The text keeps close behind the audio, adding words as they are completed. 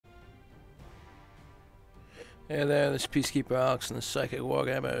Hey there, this is Peacekeeperalex and the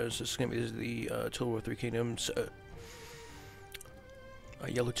PsychicWarGamers. This is going to be the Total War 3 Kingdoms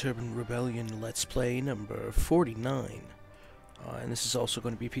Yellow Turban Rebellion Let's Play number 49. And this is also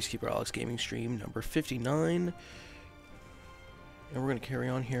going to be Peacekeeperalex gaming stream number 59. And we're going to carry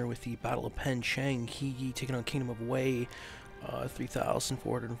on here with the Battle of Pen Chang He taking on Kingdom of Wei.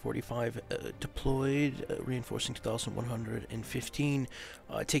 3,445 deployed, reinforcing 2,115,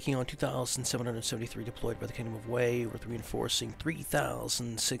 taking on 2,773 deployed by the Kingdom of Wei, with reinforcing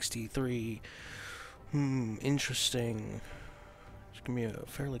 3,063. Interesting. It's going to be a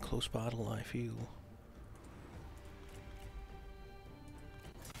fairly close battle, I feel.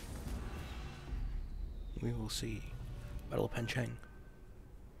 We will see. Battle of Pen Chang.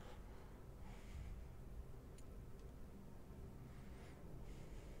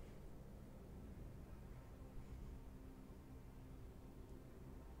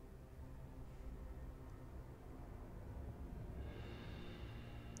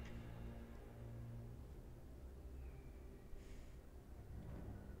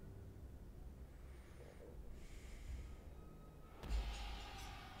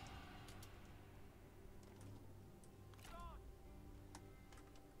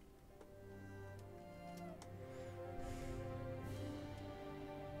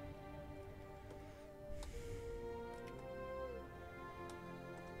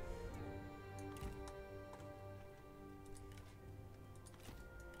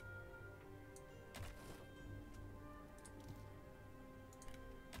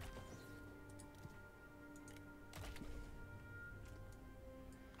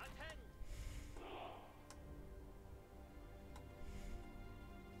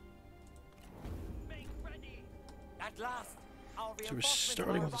 So we're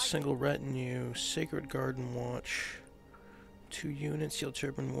starting with a single retinue, Sacred Garden Watch, 2 units, Yellow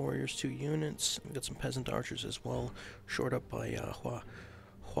Turban Warriors, 2 units. We've got some Peasant Archers as well, shored up by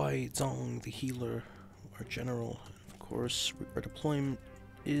Huai Zong, the healer, our general. Of course, our deployment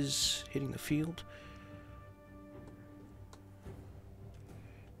is hitting the field.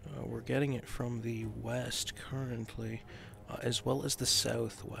 We're getting it from the west currently, as well as the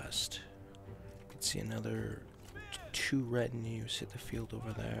southwest. You can see another 2 retinues hit the field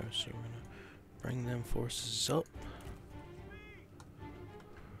over there, so we're gonna bring them forces up.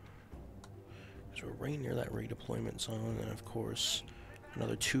 So we're right near that redeployment zone, and of course,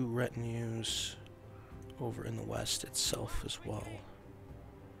 another 2 retinues over in the west itself as well.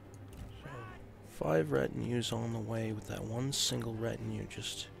 So 5 retinues on the way, with that one single retinue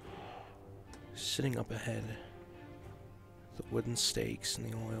just sitting up ahead. The wooden stakes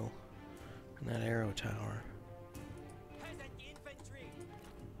and the oil, and that arrow tower.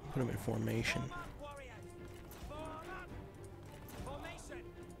 Put them in formation.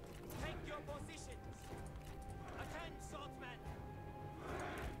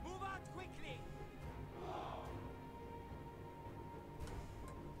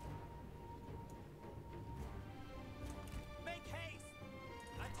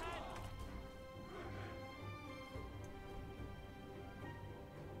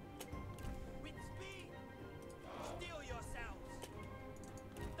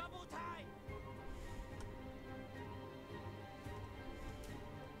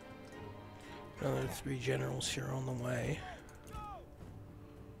 Another 3 generals here on the way.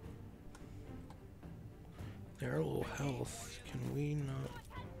 They're low health. Can we not?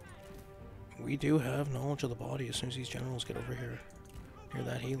 We do have knowledge of the body as soon as these generals get over here. Near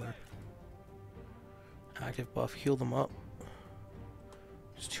that healer. Active buff, heal them up.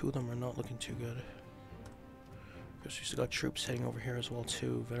 These 2 of them are not looking too good. Of course, we still got troops heading over here as well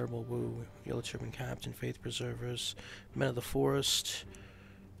too. Venerable Wu, Yellow Turban Captain, Faith Preservers, Men of the Forest.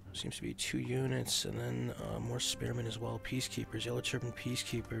 Seems to be 2 units, and then more spearmen as well. Peacekeepers, Yellow Turban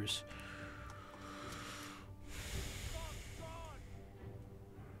Peacekeepers.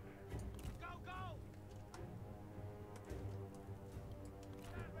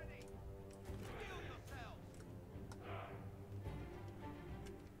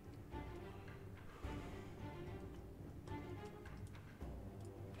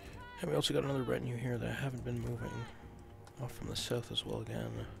 And we also got another retinue here that haven't been moving. Off from the south as well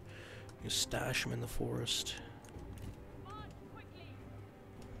again. You stash them in the forest.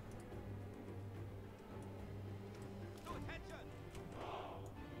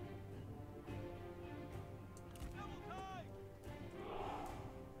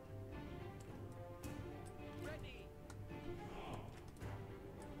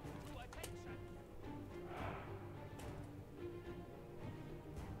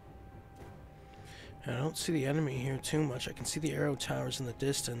 I don't see the enemy here too much. I can see the arrow towers in the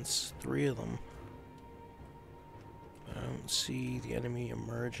distance, 3 of them. I don't see the enemy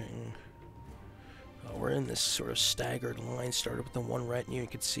emerging. We're in this sort of staggered line. Started with the one retinue. You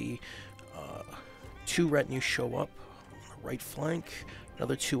can see 2 retinues show up on the right flank,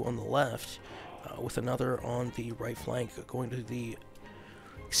 another 2 on the left, with another on the right flank going to the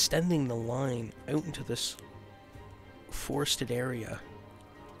extending the line out into this forested area.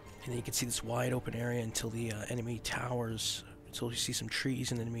 And then you can see this wide open area until the enemy towers, until you see some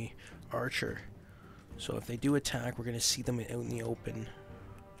trees and enemy archer. So if they do attack, we're going to see them out in the open.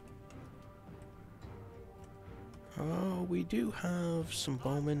 Oh, we do have some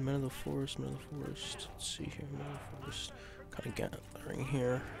bowmen, men of the forest, men of the forest. Let's see here, men of the forest. Kind of gathering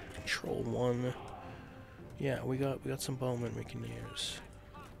here. Control 1. Yeah, we got some bowmen we can use.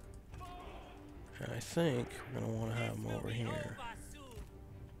 And I think we're gonna want to have them over here.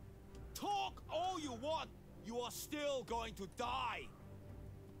 Talk all you want, you are still going to die.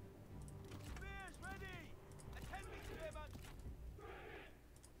 Spears ready. Attend me, Turban.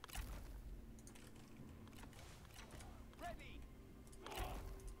 Ready.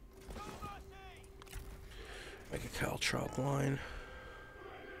 No mercy. Make a caltrop line.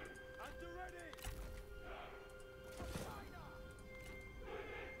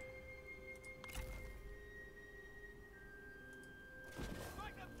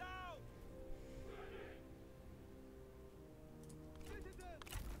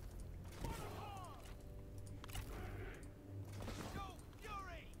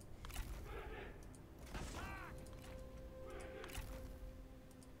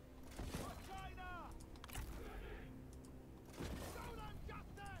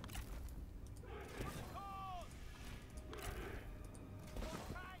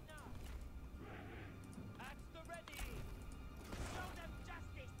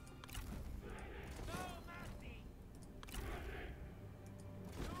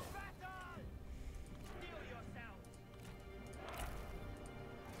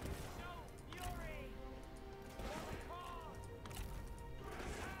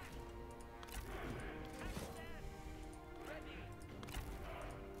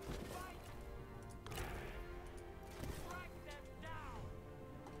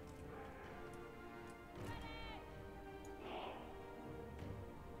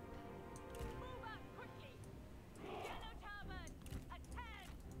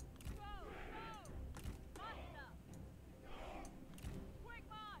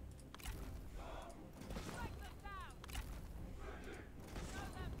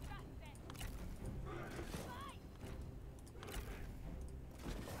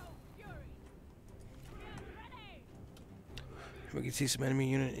 We can see some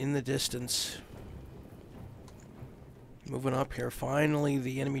enemy unit in the distance. Moving up here. Finally,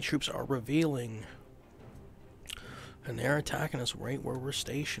 the enemy troops are revealing. And they're attacking us right where we're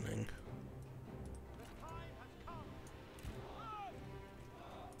stationing.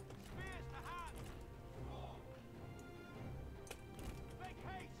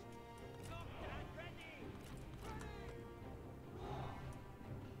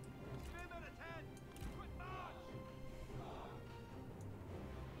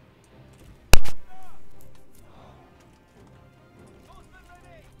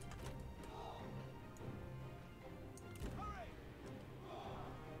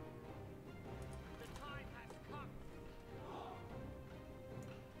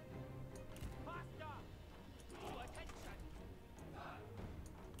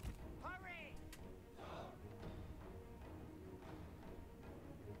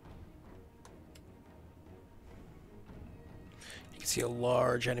 You can see a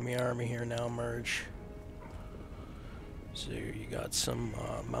large enemy army here now emerge. So you got some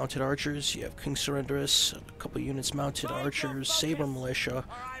mounted archers, you have King Surrenderous, a couple units mounted archers, Saber Militia,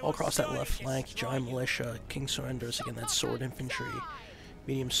 all across that left flank, Giant Militia, King Surrenderous, again that sword infantry,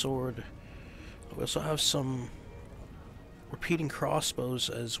 medium sword. We also have some repeating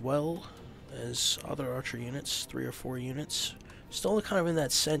crossbows as well as other archer units, 3 or 4 units. Still kind of in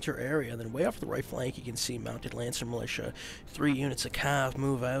that center area. Then way off the right flank you can see mounted Lancer Militia, 3 units of cav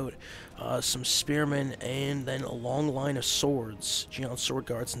move out, some spearmen, and then a long line of swords, Geon Sword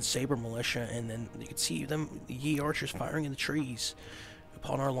Guards and Saber Militia, and then you can see them, the Yi archers firing in the trees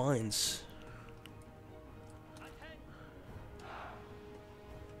upon our lines.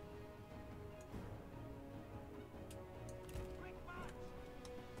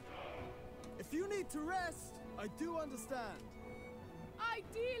 If you need to rest, I do understand.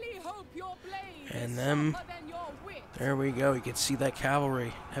 Ideally hope your blade And is them, sharper than your wit. there we go, you can see that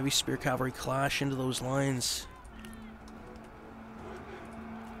cavalry, heavy spear cavalry clash into those lines.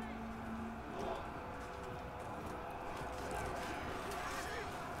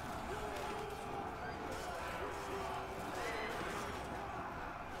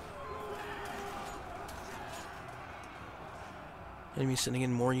 Enemy sending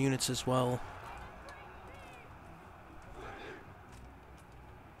in more units as well.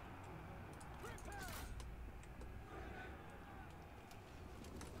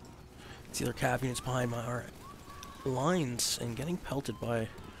 See their cav units behind our lines and getting pelted by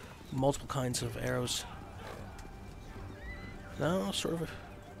multiple kinds of arrows. Now, sort of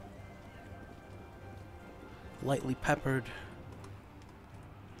lightly peppered. You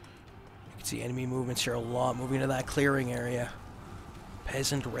can see enemy movements here a lot, moving to that clearing area.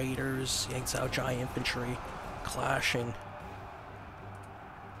 Peasant raiders, Yangzhou Jai infantry, clashing.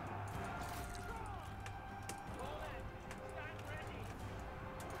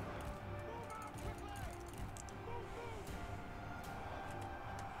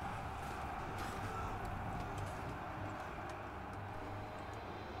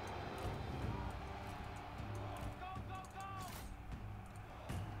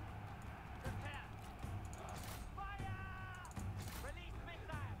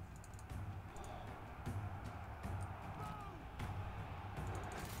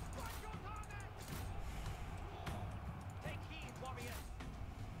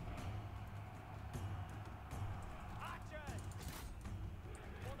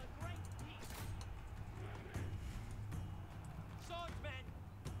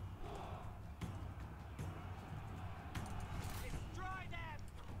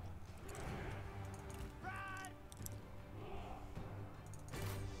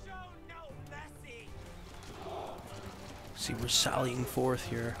 See, we're sallying forth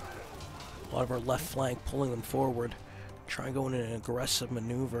here. A lot of our left flank pulling them forward. Try and go in an aggressive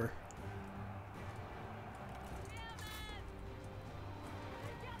maneuver.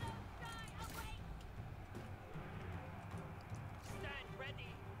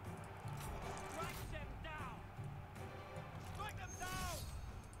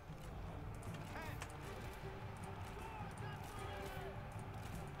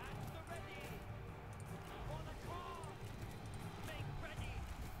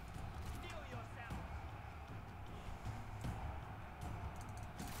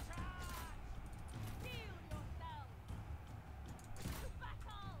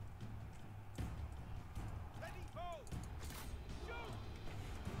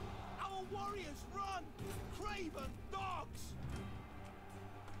 Warriors, run! Craven dogs!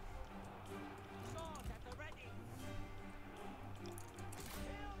 Swords at the ready!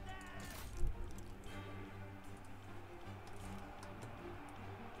 Kill them!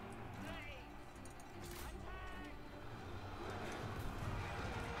 Blades! Attack!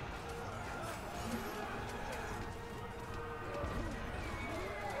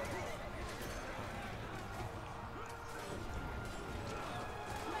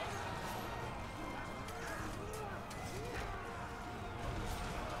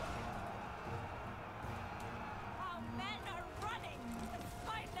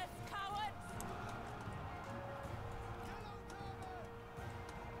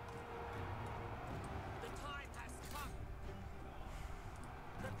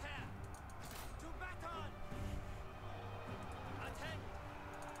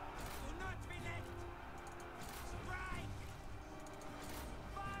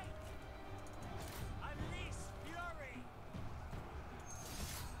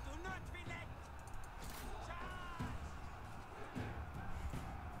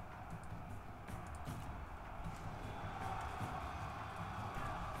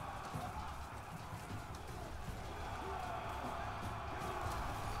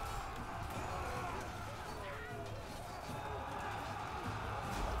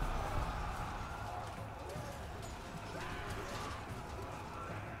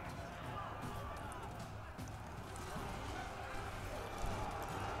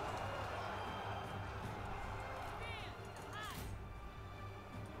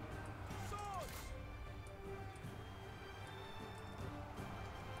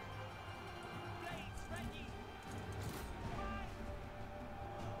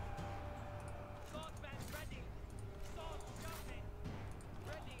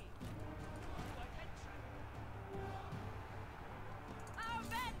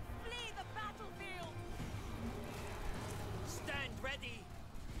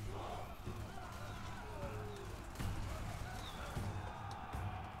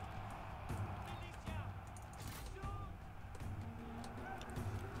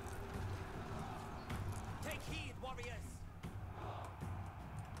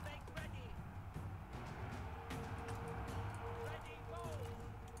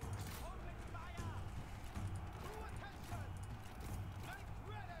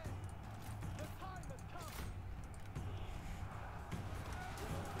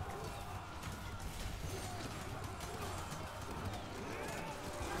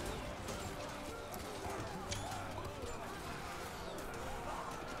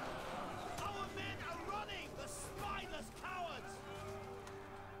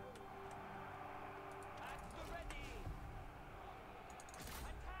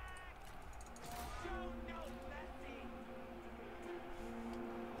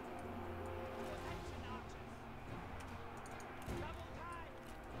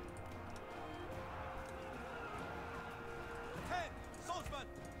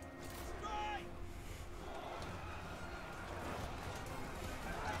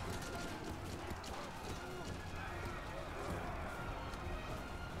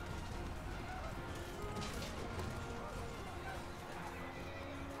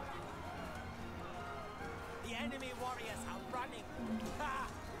 Enemy warriors are running. Ha!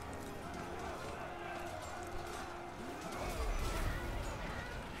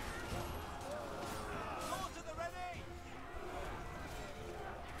 Swords at the ready!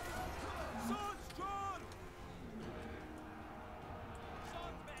 Swords drawn!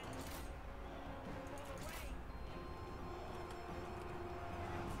 Swords bent! Away!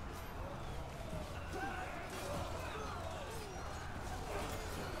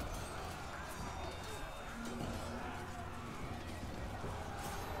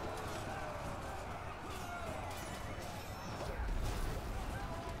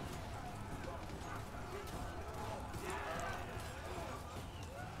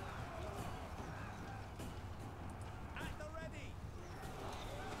 At the ready!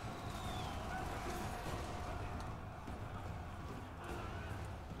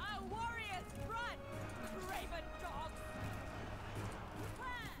 Our warriors run! Craven dogs!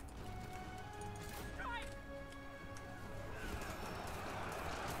 Prepare! Strike!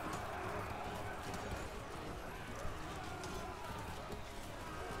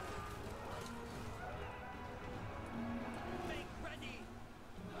 Make ready!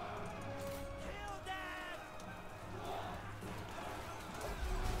 Kill them!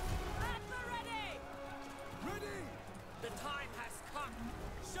 At the ready! Ready! The time has come.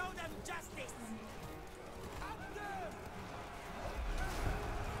 Show them justice! At them!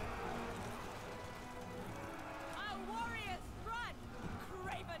 Our warriors run!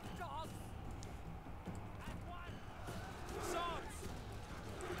 Craven dogs! At one! Swords!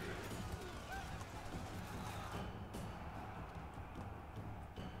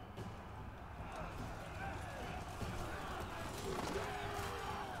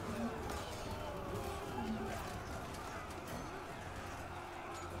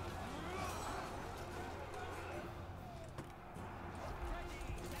 Ready,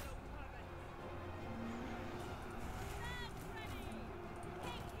 yellow turban! Stand ready!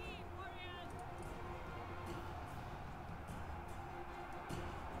 Take heed, warriors!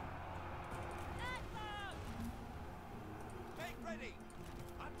 At them! Make ready!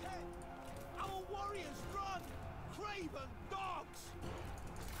 Attack! Our warriors run! Craven dogs!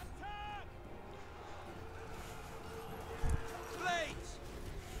 Attack! Blades!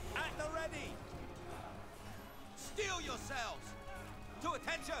 At the ready! Steel yourselves! To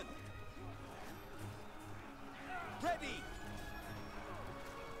attention! Ready!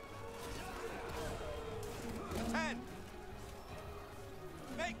 10!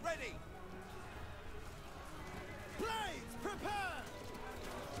 Make ready! Blades, prepare!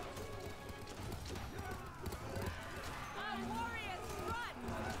 Our warriors run!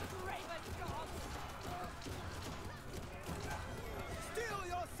 Craven dogs! Steel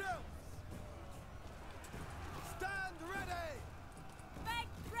yourselves! Stand ready!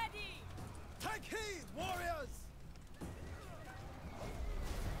 Make ready! Take heed, warriors!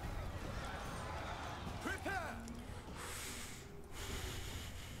 Prepare!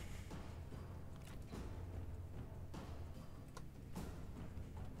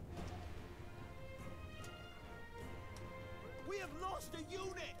 'We have lost a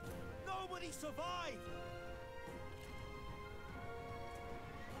unit! Nobody survived!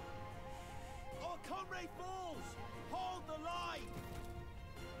 Our comrade falls! Hold the line!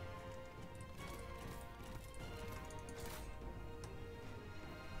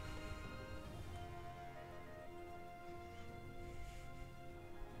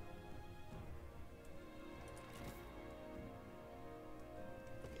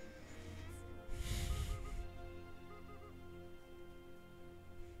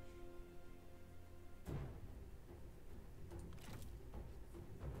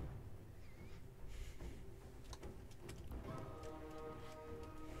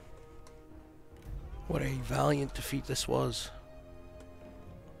 What a valiant defeat this was.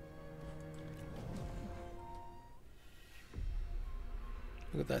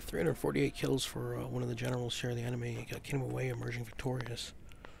 Look at that, 348 kills for one of the generals here. The enemy came away emerging victorious.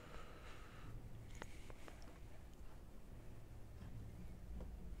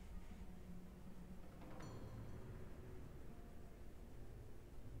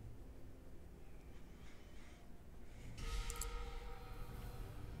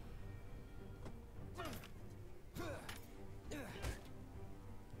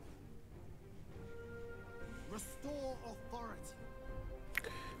 Restore authority.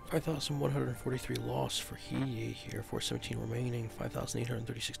 5,143 loss for he here, 417 remaining,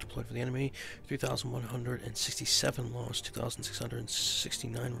 5,836 deployed for the enemy, 3,167 loss,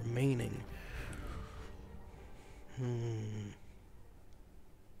 2,669 remaining.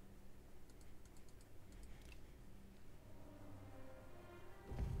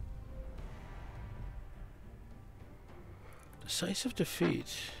 Decisive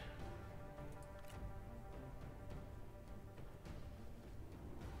defeat.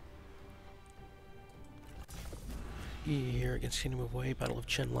 Here against Kingdom of Wei, Battle of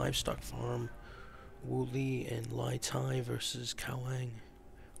Chen Livestock Farm. Wu Li and Lai Tai versus Kawang.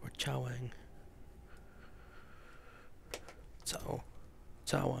 Or Chawang.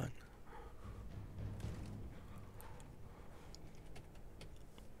 Tawang.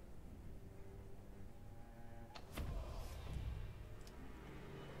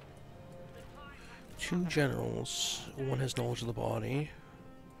 Two generals. One has knowledge of the body.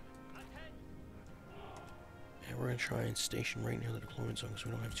 And we're going to try and station right near the deployment zone because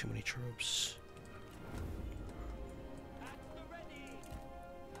we don't have too many troops.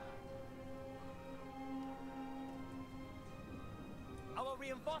 Our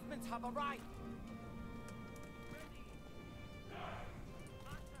reinforcements have arrived.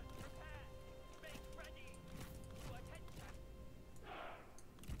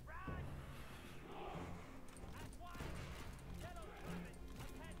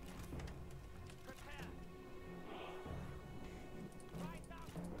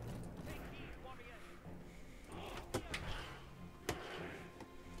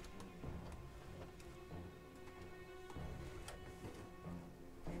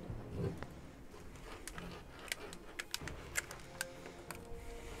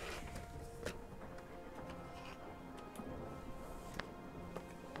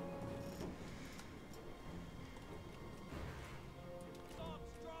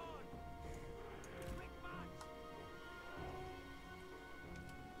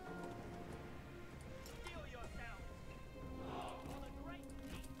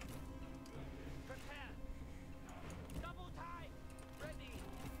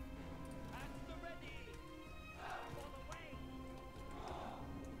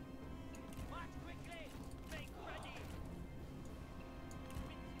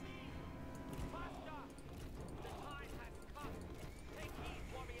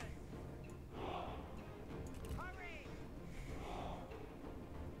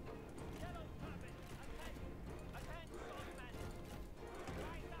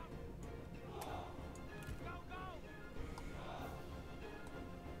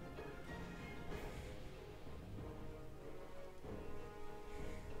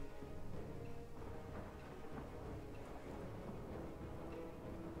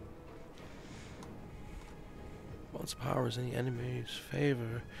 Balance of power is in the enemy's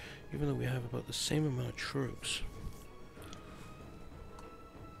favor, even though we have about the same amount of troops.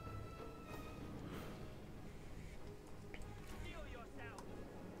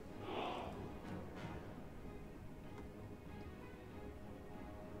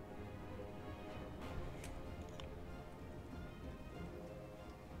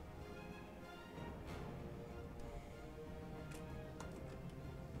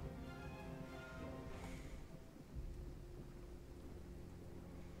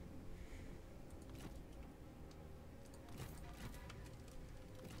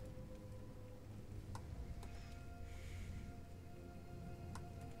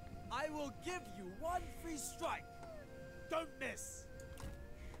 I will give you one free strike. Don't miss.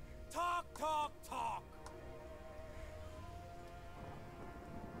 Talk, talk, talk.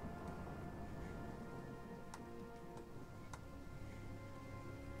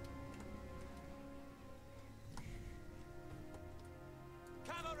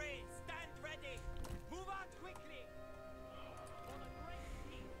 Cavalry, stand ready. Move out quickly. For the great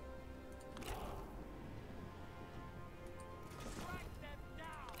peace. Strike them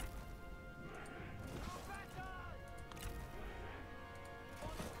down. To battle.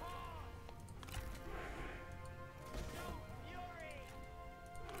 For the cause.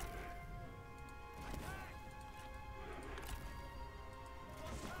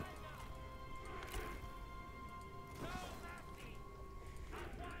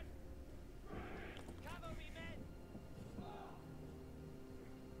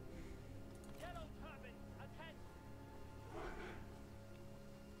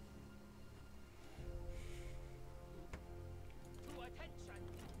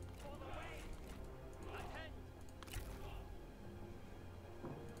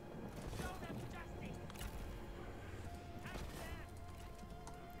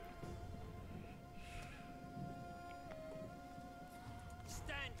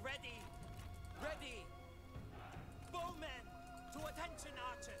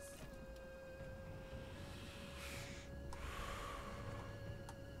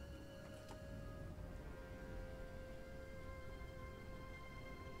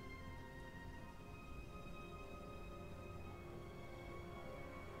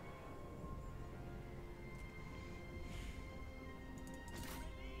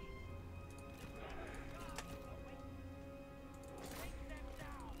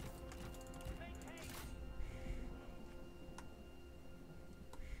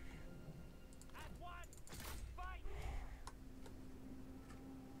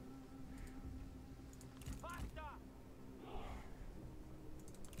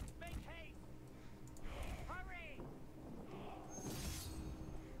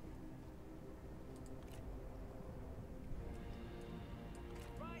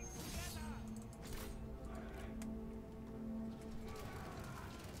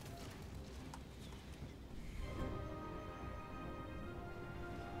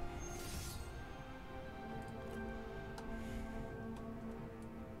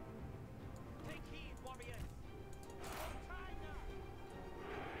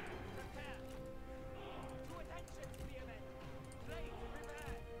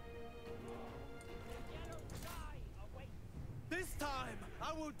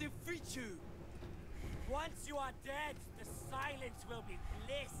 will defeat you. Once you are dead, the silence will be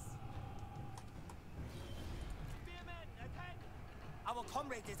bliss. Spearmen, attack! Our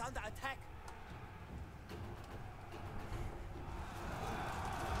comrade is under attack.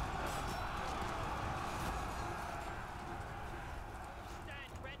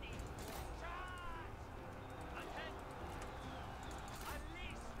 Stand ready. Charge! Attack!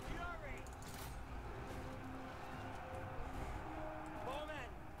 Unleash fury! Bowman,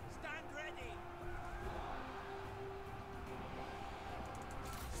 stand ready.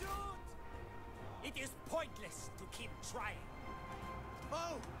 Shoot! It is pointless to keep trying.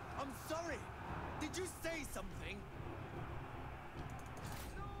 Oh, I'm sorry. Did you say something?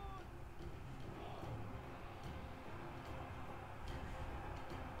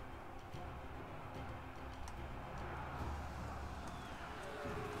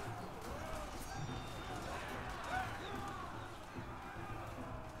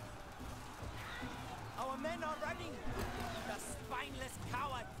 Our men are running. The spineless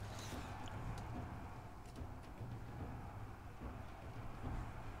coward.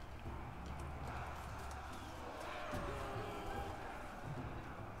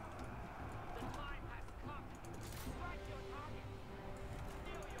 The time has come. Strike your target.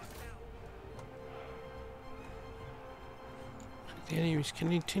 Steel yourself. The enemy's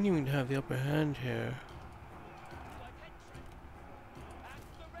continuing to have the upper hand here. Attention. At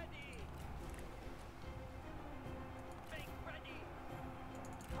the ready. Make ready.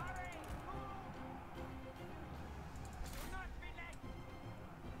 Hurry. Do not relent.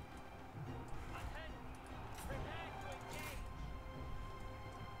 Attend. Prepare to engage.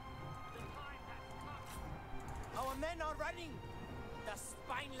 The time has come. Our men are running. The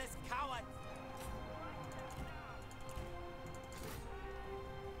spineless coward.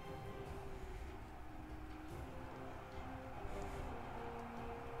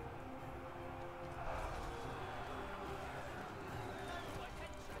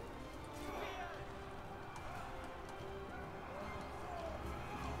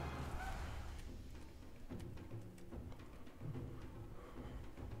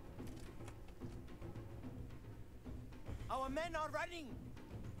 Our men are running!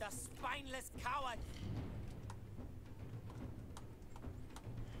 The spineless coward!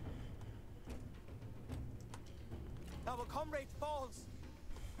 Our comrade falls!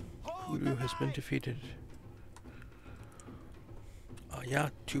 Hold Voodoo the has been line! defeated. Yeah,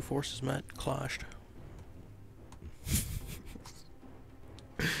 two forces met, clashed.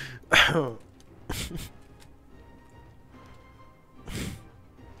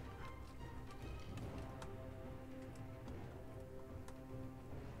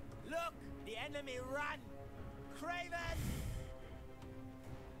 Look! The enemy run! Craven!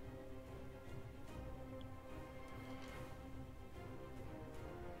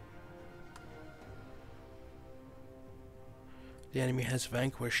 The enemy has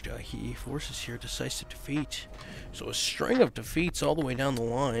vanquished. He forces here decisive defeat. So a string of defeats all the way down the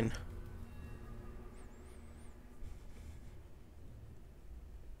line.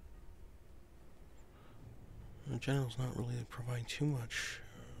 The general's not really providing too much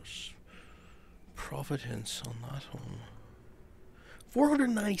providence on that one.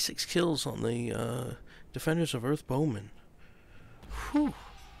 496 kills on the defenders of Earth Bowman. Whew.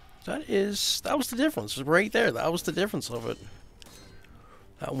 That was the difference right there. That was the difference of it.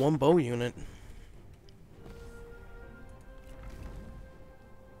 That one bow unit.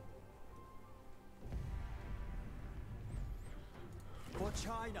 For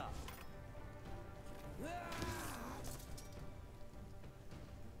China.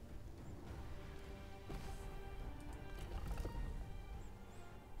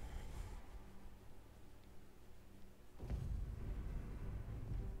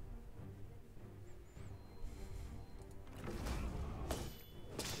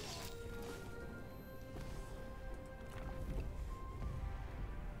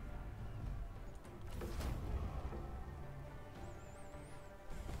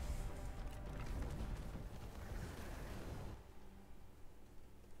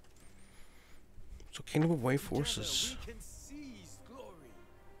 So Kingdom of Wave forces. We can seize glory.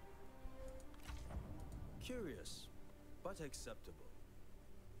 Curious, but acceptable.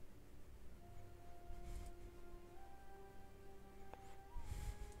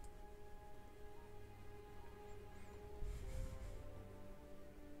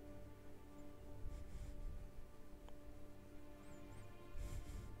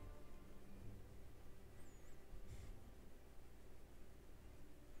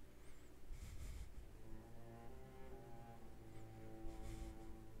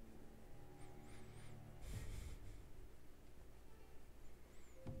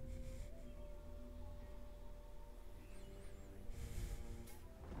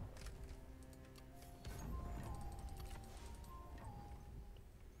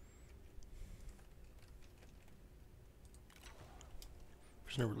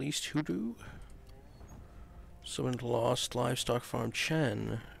 Prisoner released. Hoodoo. Summoned lost. Livestock farm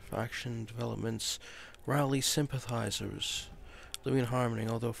Chen. Faction developments. Rally sympathizers. Living in harmony,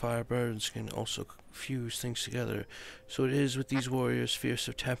 although firebirds can also fuse things together. So it is with these warriors, fierce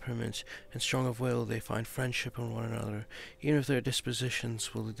of temperament and strong of will, they find friendship in one another, even if their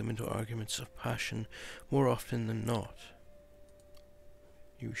dispositions will lead them into arguments of passion more often than not.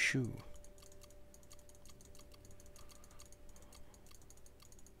 Yushu.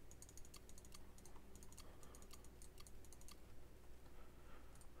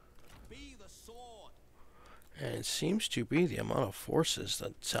 And it seems to be the amount of forces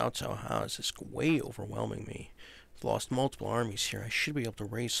that Cao Cao has is way overwhelming me. I've lost multiple armies here. I should be able to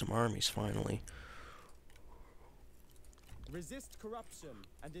raise some armies finally. Resist corruption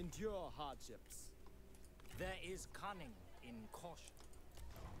and endure hardships. There is cunning in caution.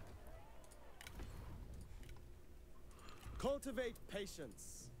 Cultivate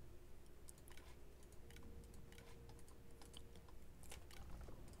patience.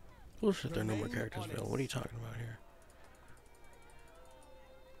 Bullshit, there are no more characters available. What are you talking about here?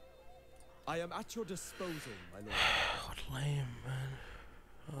 I am at your disposal, my lord. What lame,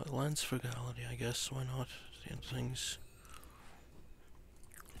 man. Lens frugality, I guess. Why not? At the end of things.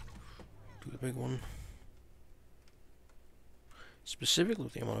 Do the big one. Specifically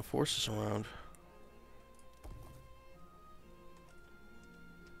with the amount of forces around.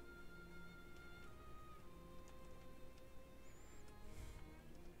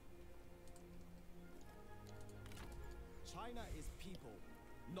 China is people,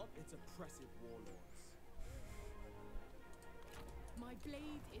 not its oppressive warlords. My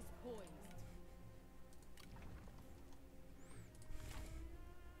blade is poised.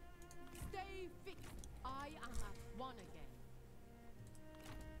 Stay fixed. I am at one again.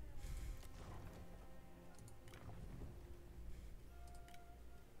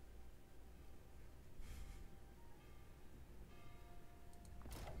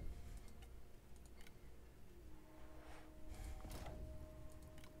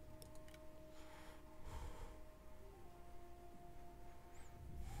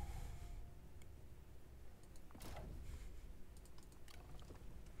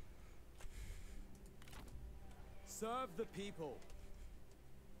 Serve the people.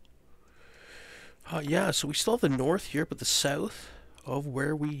 Yeah, so we still have the north here, but the south of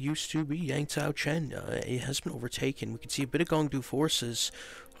where we used to be, Yangtao Chen, it has been overtaken. We can see a bit of Gongdu forces,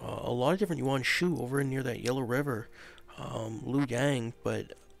 a lot of different Yuan Shu over near that Yellow River, Lu Yang,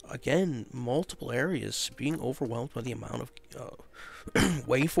 but again, multiple areas being overwhelmed by the amount of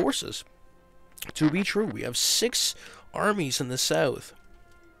Wei forces. To be true, we have 6 armies in the south.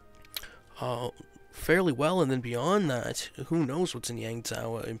 Fairly well, and then beyond that, who knows what's in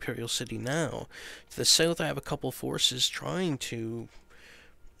Yangzhou Imperial City now. To the south, I have a couple forces trying to,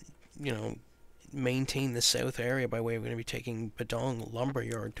 you know, maintain the south area by way of going to be taking Badong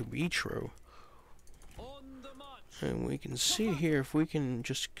Lumberyard to be true. And we can see here if we can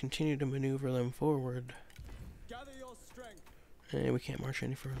just continue to maneuver them forward. Gather your strength. And we can't march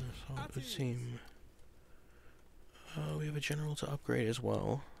any further, so it would seem. We have a general to upgrade as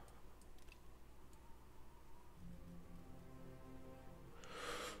well.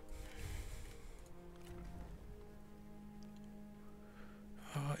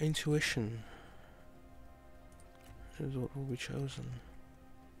 Intuition is what will be chosen.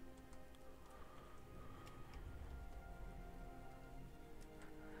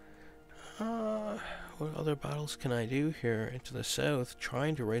 What other battles can I do here into the south,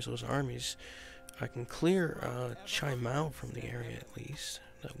 trying to raise those armies? I can clear Chai Mao from the area at least.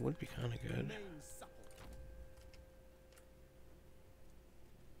 That would be kind of good.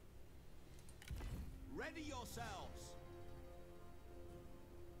 Ready yourselves.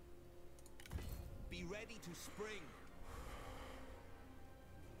 Be ready to spring.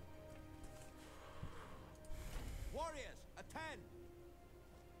 Warriors, attend.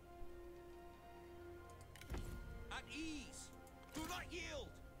 At ease. Do not yield.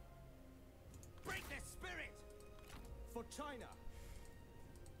 Break their spirit. For China,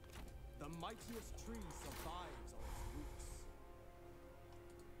 the mightiest tree survives on its roots.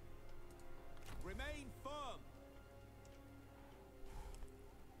 Remain firm.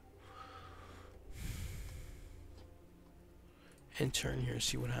 And turn here,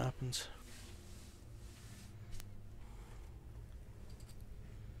 see what happens.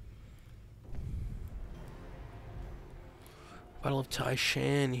 Battle of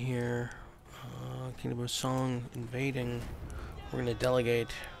Taishan here. Kingdom of Song invading. We're gonna delegate.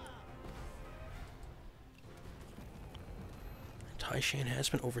 Taishan has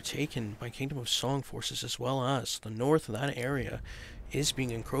been overtaken by Kingdom of Song forces, as well as the north of that area is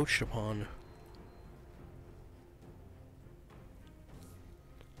being encroached upon.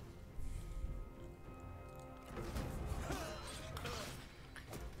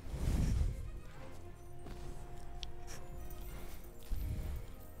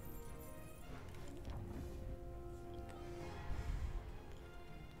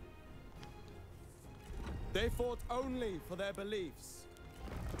 They fought only for their beliefs.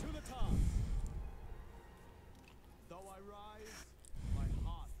 To the task. Though I rise, my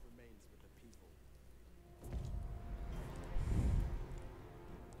heart remains with the people.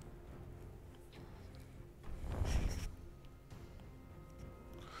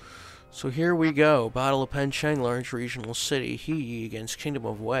 So here we go. Battle of Pencheng, large regional city. He against Kingdom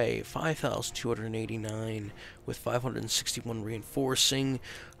of Wei, 5,289 with 561 reinforcing.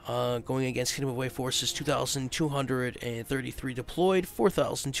 Going against Kingdom of Wei forces, 2,233 deployed,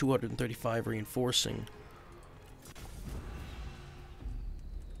 4,235 reinforcing.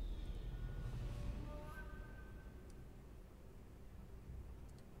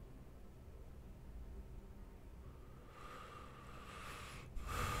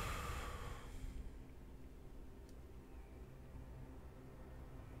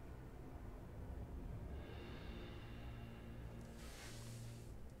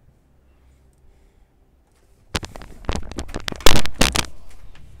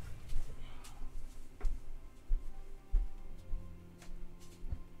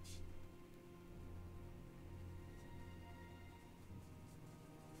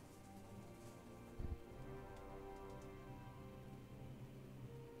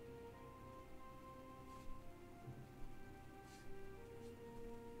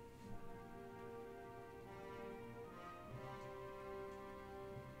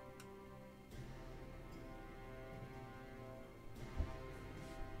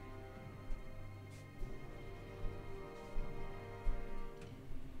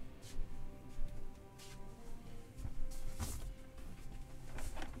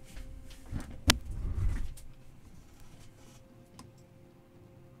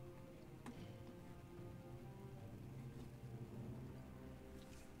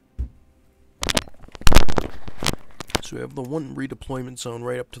 So we have the one redeployment zone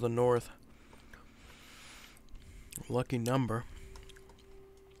right up to the north. Lucky number.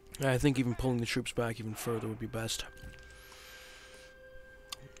 I think even pulling the troops back even further would be best.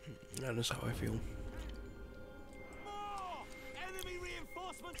 That is how I feel. More! Enemy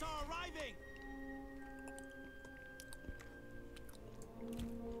reinforcements are arriving!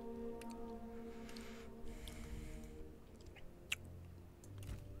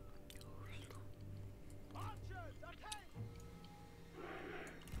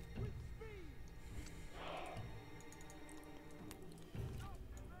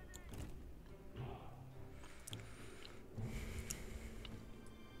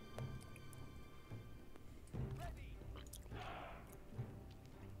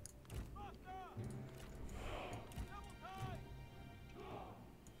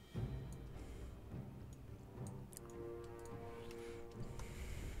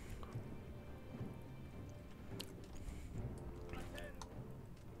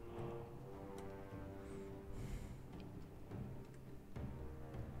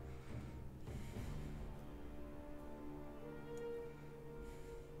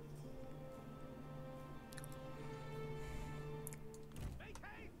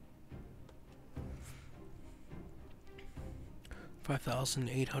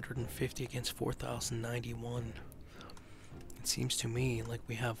 $5,850 against 4,091. It seems to me like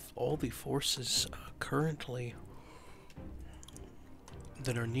we have all the forces currently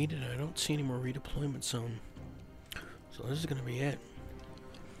that are needed. I don't see any more redeployment zone. So this is going to be it.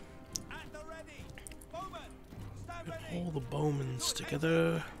 At the ready! Bowman! Stand ready! All the bowmans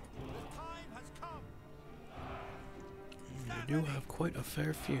together. The time has come! We do have quite a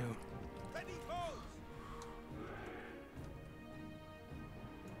fair few. Ready, foes!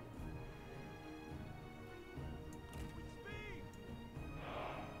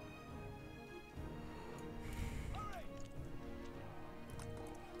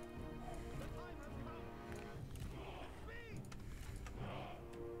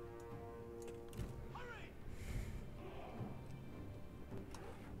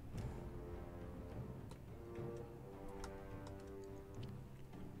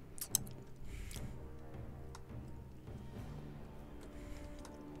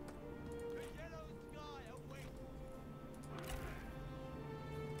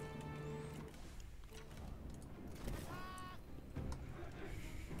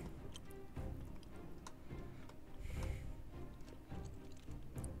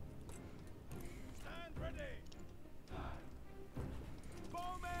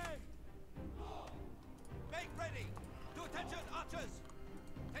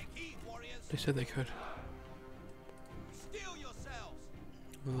 They said they could. Steel yourselves.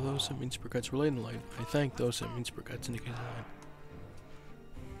 Those that means Brigad's related in light. I thank those that means Brigad's indicated in light.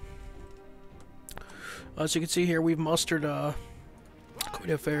 As you can see here, we've mustered quite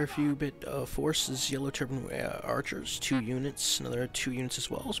a fair few forces. Yellow Turban archers, 2 units, another 2 units as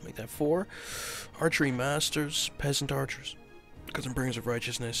well, so make that 4. Archery masters, peasant archers, cousin bringers of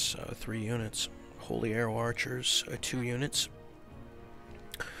righteousness, 3 units. Holy arrow archers, 2 units.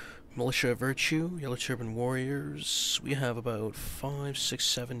 Militia virtue, yellow turban warriors. We have about 5, 6,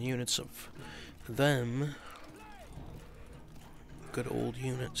 7 units of them. Good old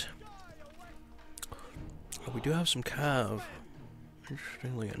unit. We do have some cav.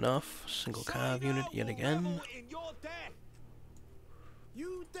 Interestingly enough, single cav unit yet again.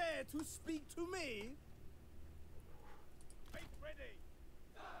 You dare to speak to me? Make ready.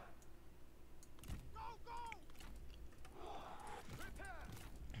 Go, go.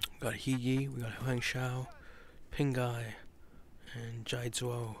 We got He Yi, we got Huang Shao, Pingai, and Jai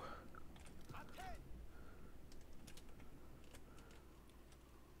Zhuo.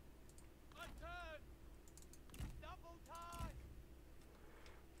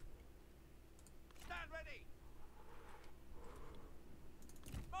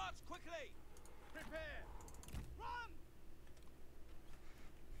 Quickly! Prepare! Run!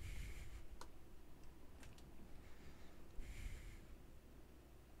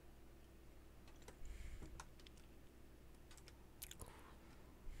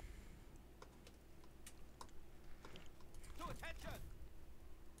 To attention!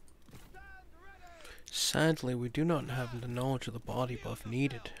 Stand ready! Sadly, we do not have the knowledge of the body buff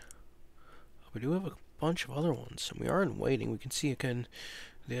needed. We do have a bunch of other ones, and we are in waiting. We can see again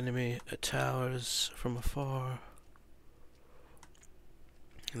the enemy towers from afar.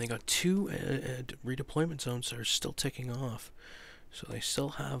 And they got 2 redeployment zones that are still ticking off. So they still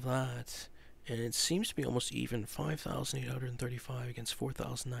have that. And it seems to be almost even, 5,835 against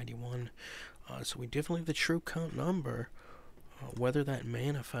 4,091. So we definitely have the true count number. Whether that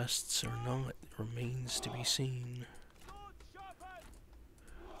manifests or not remains to be seen.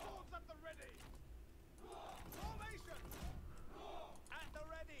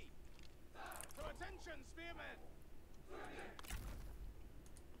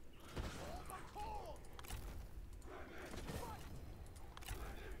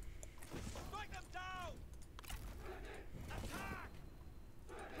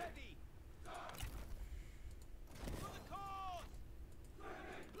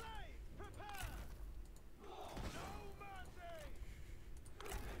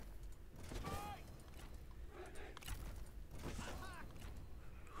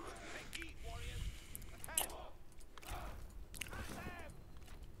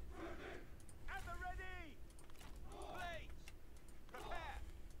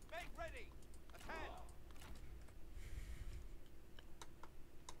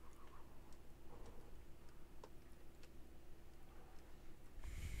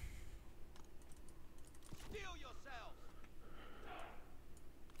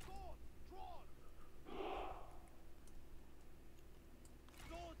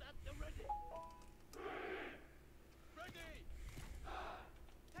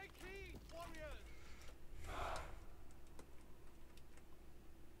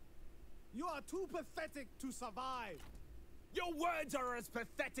 You are too pathetic to survive. Your words are as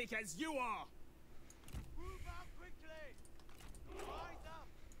pathetic as you are. Move out quickly! Rise up!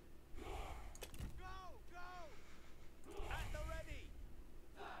 Go, go! At the ready!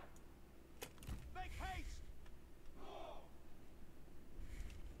 Make haste!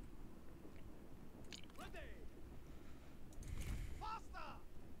 Ready! Faster!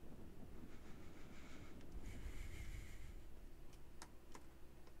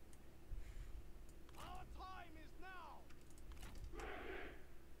 Our time is now!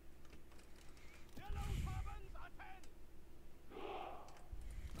 Yellow turbans attend!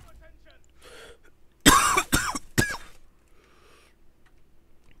 To attention!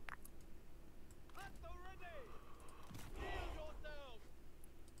 At the ready! Steel yourselves!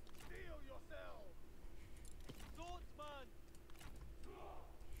 Steel yourselves! Swordsman!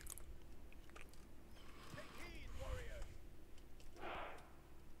 Take heed, warriors!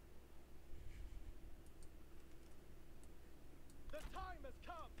 The time has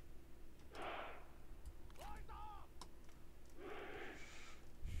come! Rise up!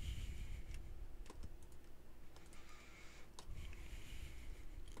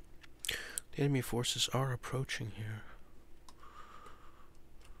 The enemy forces are approaching here.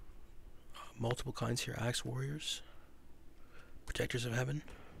 Multiple kinds here. Axe warriors. Protectors of heaven.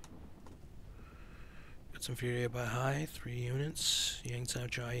 Got some inferior by high, 3 units. Yangzhou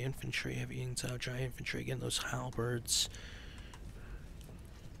Jai Infantry, heavy Yangzhou Jai Infantry. Again, those halberds.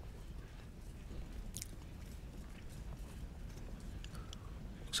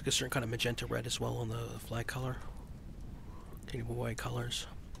 Looks like a certain kind of magenta red as well on the flag color. Taking away colors.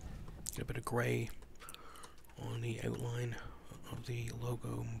 Get a bit of gray on the outline of the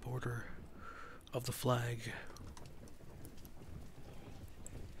logo border of the flag.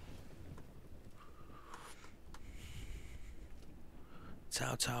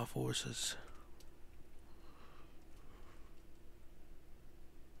 Cao Cao forces.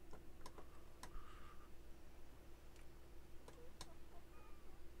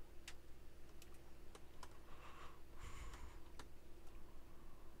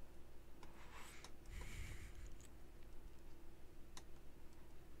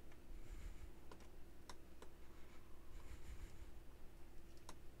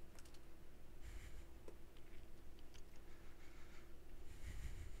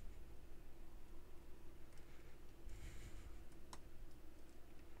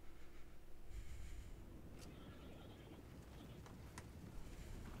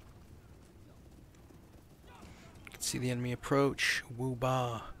 See the enemy approach. Wu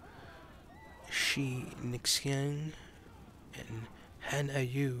Ba, Shi Nixiang, and Han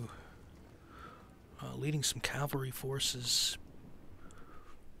Ayu leading some cavalry forces.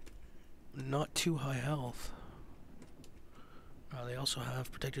 Not too high health. They also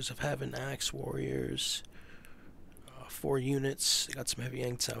have Protectors of Heaven, Axe Warriors, 4 units. They got some heavy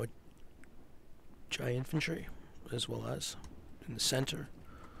Yangzhou Jai Infantry, as well as in the center.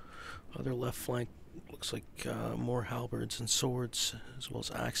 Other left flank looks like more halberds and swords, as well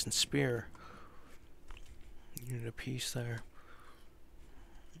as axe and spear. Unit apiece there.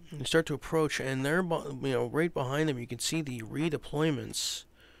 And they start to approach, and they're, right behind them. You can see the redeployments.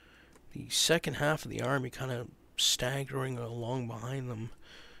 The second half of the army kind of staggering along behind them.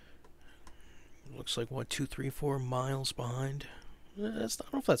 Looks like what, 2, 3, 4 miles behind. I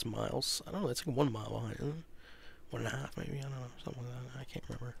don't know if that's miles. I don't know. It's like 1 mile behind. 1.5 maybe. I don't know. Something like that. I can't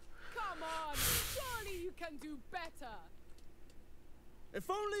remember. Come on, surely you can do better. If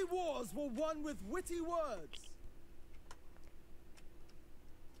only wars were won with witty words.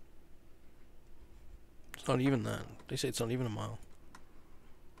 It's not even that. They say it's not even a mile.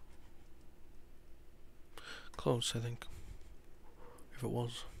 Close, I think. If it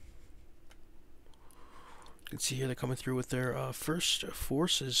was. You can see here they're coming through with their first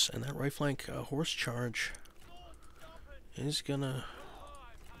forces, and that right flank horse charge is gonna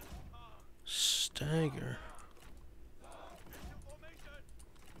stagger.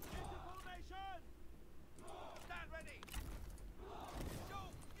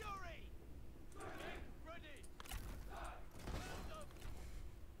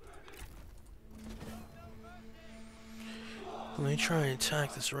 When they try and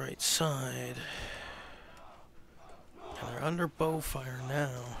attack this right side, and they're under bow fire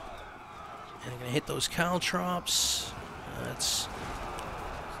now, and they're gonna hit those caltrops. That's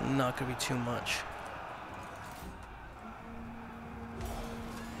not gonna be too much.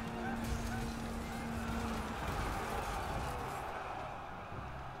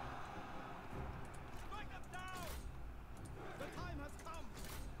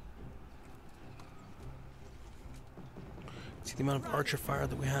 See the amount of archer fire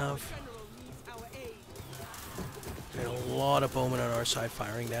that we have. And a lot of bowmen on our side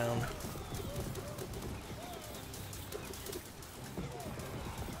firing down.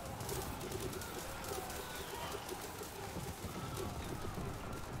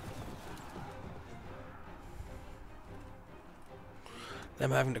 Them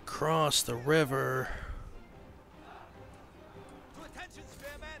having to cross the river. To attention,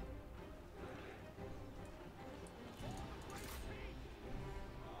 spearmen!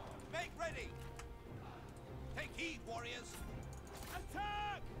 Make ready! Take heed, warriors!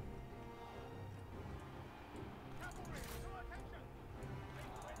 Attack! Cavalry, to attention!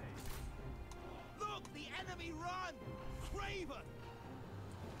 Make ready! Look, the enemy run! Craven!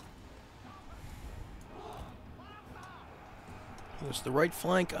 Was the right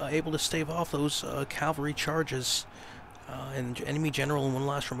flank able to stave off those cavalry charges, and enemy general and one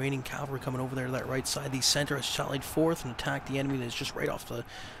last remaining cavalry coming over there to that right side. The center has sallied forth and attacked the enemy that's just right off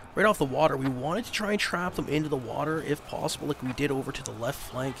the water. We wanted to try and trap them into the water if possible, like we did over to the left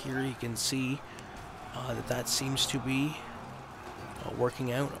flank here. You can see that seems to be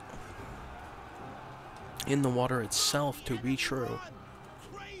working out in the water itself to be true.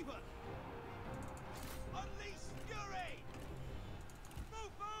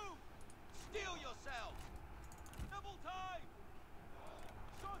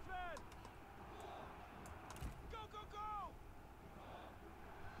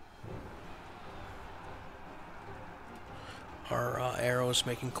 arrows,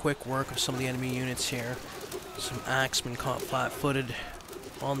 making quick work of some of the enemy units here. Some axemen caught flat-footed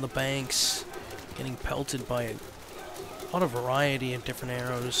on the banks, getting pelted by a lot of variety of different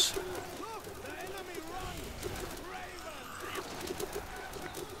arrows.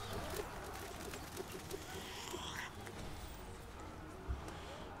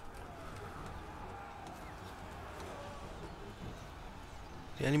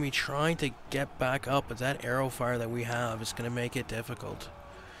 The enemy trying to get back up, but that arrow fire that we have is going to make it difficult.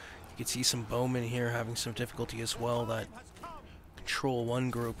 You can see some bowmen here having some difficulty as well. That Control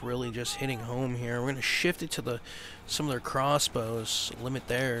 1 group really just hitting home here. We're going to shift it to some of their crossbows, limit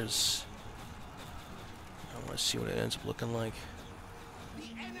theirs. I want to see what it ends up looking like. The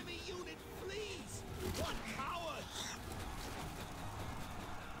enemy unit flees! What cowards!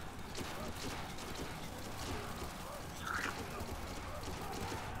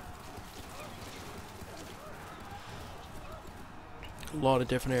 A lot of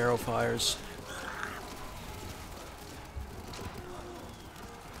different arrow fires.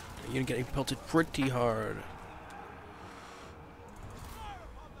 You're getting pelted pretty hard.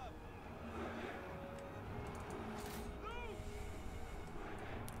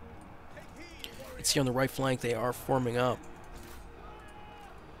 You can see on the right flank they are forming up.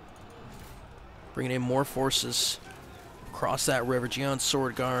 Bringing in more forces across that river. Geon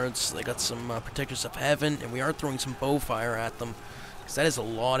Sword Guards. They got some Protectors of Heaven, and we are throwing some bow fire at them. Because that is a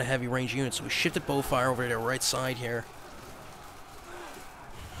lot of heavy range units. So we shifted bow fire over to the right side here.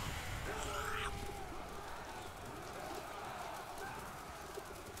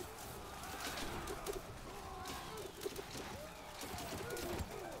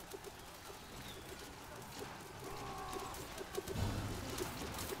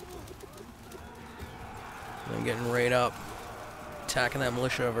 I'm getting right up, attacking that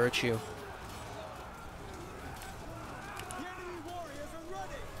militia of virtue. The enemy warriors are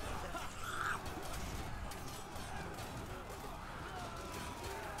running!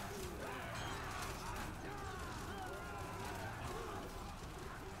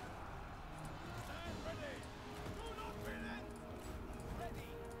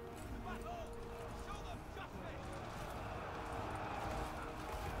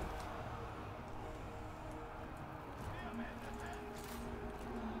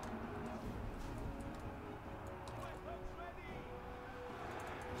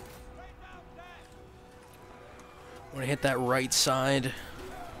 Want to hit that right side.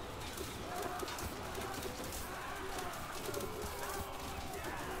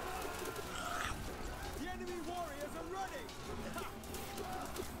 The enemy warriors are running!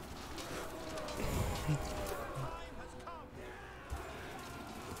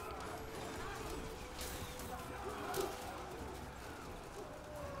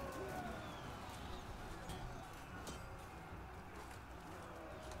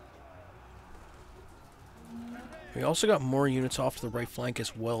 We also got more units off to the right flank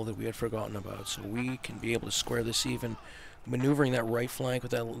as well that we had forgotten about, so we can be able to square this even. Maneuvering that right flank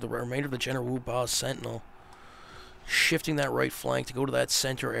with the remainder of the General Wu Ba's Sentinel. Shifting that right flank to go to that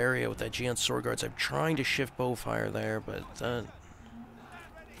center area with that Geon Sword Guards. I'm trying to shift bow fire there, but that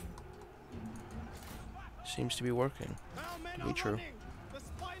seems to be working. Our men To be are true. running! The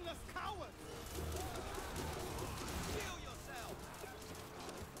spineless cowards! Heal yourself!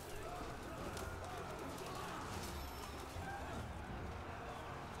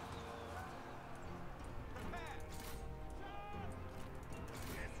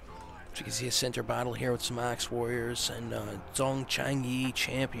 So you can see a center battle here with some Axe Warriors and Zhong Changyi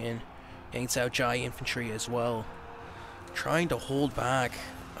Champion, Yang Cao Jai Infantry as well. Trying to hold back,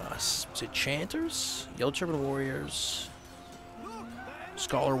 is it Chanters? Yellow Turban Warriors,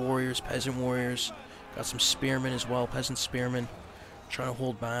 Scholar Warriors, Peasant Warriors. Got some Spearmen as well, Peasant Spearmen. Trying to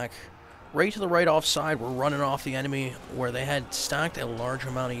hold back. Right to the right offside, we're running off the enemy where they had stacked a large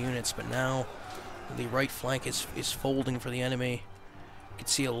amount of units, but now the right flank is folding for the enemy. You can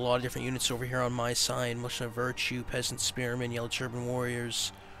see a lot of different units over here on my side. Militia of Virtue, Peasant Spearmen, Yellow Turban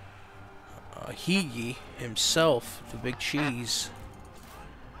Warriors. Higi himself, the big cheese,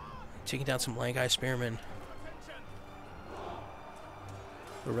 taking down some Lankai Spearmen.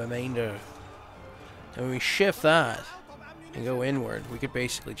 The remainder. And when we shift that and go inward, we could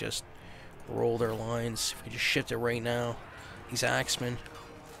basically just roll their lines. If we just shift it right now, these Axemen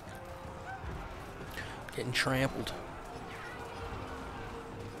getting trampled.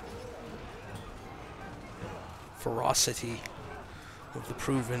 Ferocity of the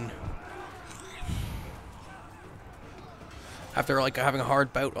proven. After like having a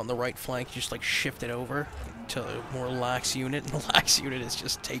hard bout on the right flank, you just like shift it over to a more lax unit, and the lax unit is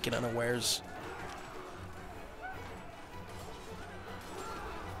just taken unawares.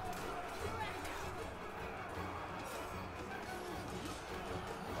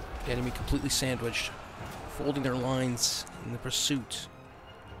 The enemy completely sandwiched, folding their lines in the pursuit.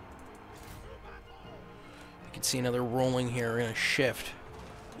 You can see another rolling here in a shift.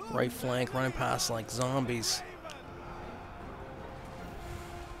 Right flank running past like zombies.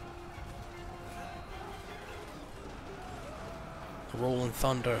 Rolling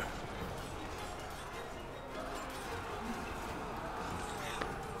thunder.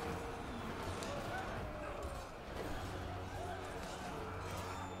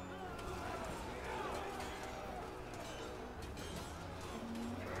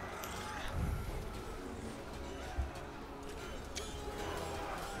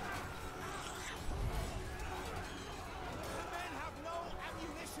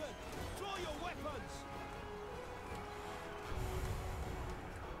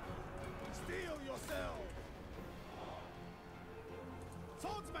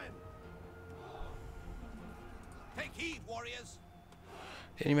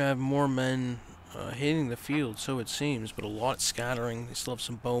 The enemy have more men hitting the field, so it seems, but a lot scattering. They still have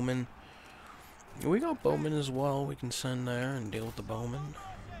some bowmen. We got bowmen as well. We can send there and deal with the bowmen.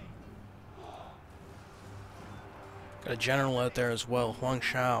 Got a general out there as well, Huang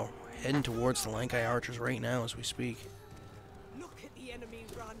Shao, heading towards the Lankai archers right now as we speak. Look at the enemy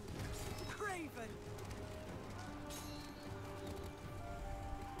run. Craven.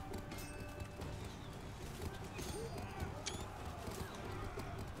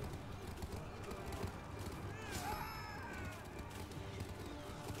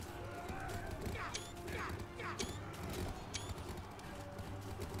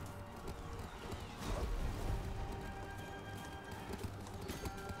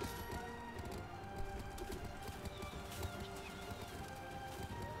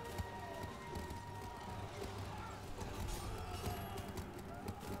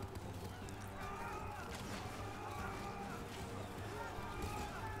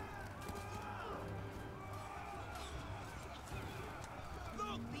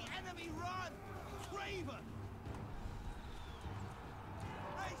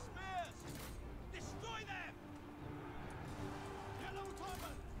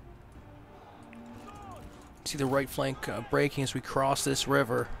 See the right flank breaking as we cross this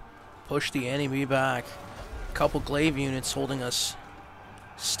river. Push the enemy back. A couple glaive units holding us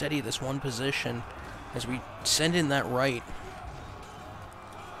steady at this one position as we send in that right.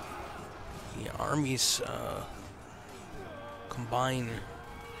 The armies combine.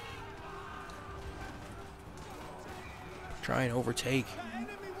 Try and overtake.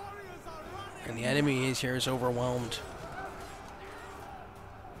 And the enemy is overwhelmed.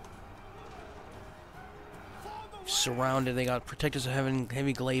 Surrounded, they got protectors of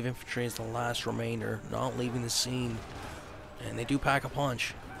heavy glaive infantry as the last remainder, not leaving the scene. And they do pack a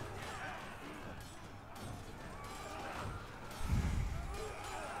punch.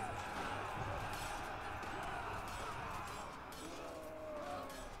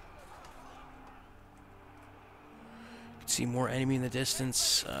 You can see more enemy in the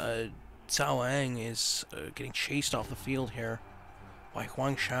distance. Cao Ang is getting chased off the field here by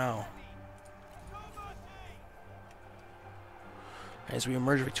Huang Shao. As we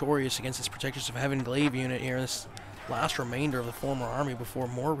emerge victorious against this Protectors of Heaven glaive unit here, this last remainder of the former army before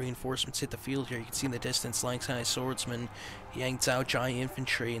more reinforcements hit the field here. You can see in the distance Lankai swordsmen, Yang Zhao Jai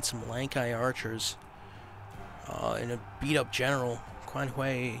infantry, and some Lankai archers. And a beat-up general, Quan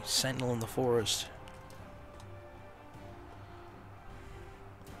Hui, sentinel in the forest.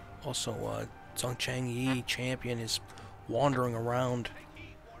 Also, Zhang Chang Yi, champion, is wandering around,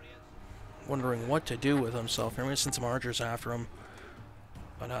 wondering what to do with himself. I'm going to send some archers after him.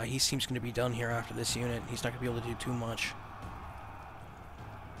 But he seems going to be done here after this unit. He's not going to be able to do too much.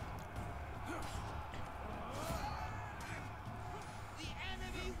 The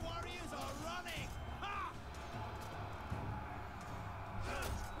enemy warriors are running. Ha!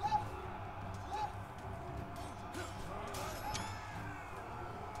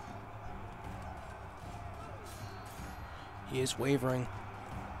 He is wavering.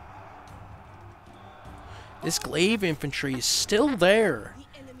 This glaive infantry is still there.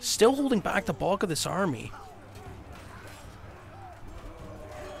 Still holding back the bulk of this army.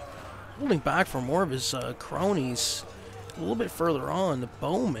 Holding back for more of his cronies. A little bit further on, the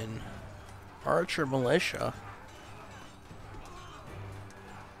bowmen. Archer militia.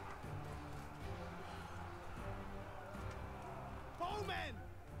 Bowmen!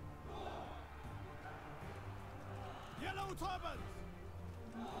 Yellow turbans!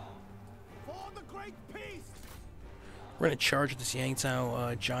 For the great peace! We're going to charge with this Yang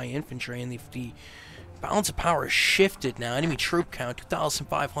Zhao Jai infantry, and the balance of power is shifted now. Enemy troop count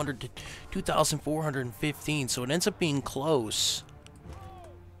 2,500 to 2,415, so it ends up being close.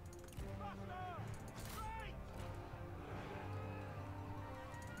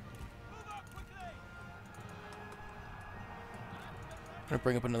 gonna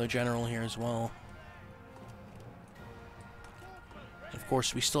bring up another general here as well. And of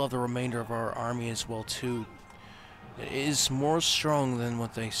course, we still have the remainder of our army as well too. It is more strong than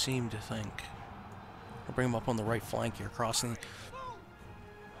what they seem to think. I'll bring them up on the right flank here, crossing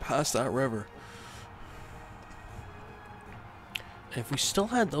past that river. And if we still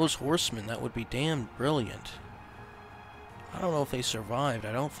had those horsemen, that would be damn brilliant. I don't know if they survived.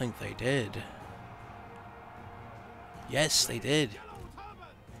 I don't think they did. Yes, they did.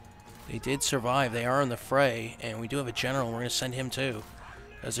 They did survive. They are in the fray, and we do have a general. We're going to send him too.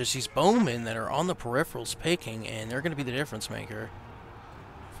 Because there's these bowmen that are on the peripherals picking, and they're going to be the difference maker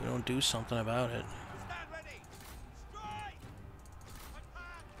if we don't do something about it.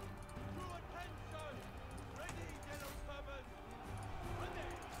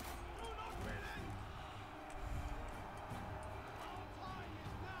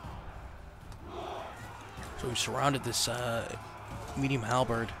 So we've surrounded this medium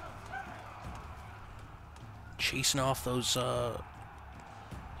halberd, chasing off those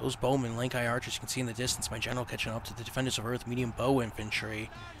bowmen, lank-eye archers. You can see in the distance my general catching up to the defenders of Earth medium bow infantry,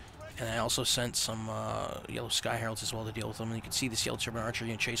 and I also sent some yellow sky heralds as well to deal with them. And you can see this yellow turban archer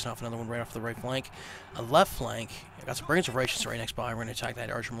chasing off another one right off the right flank. On the left flank, I got some brigands of righteousness right next by. We're going to attack that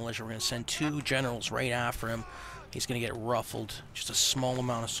archer militia. We're going to send 2 generals right after him. He's going to get ruffled. Just a small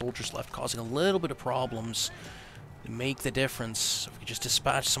amount of soldiers left, causing a little bit of problems to make the difference. If we just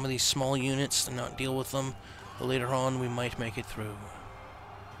dispatch some of these small units and not deal with them, later on we might make it through.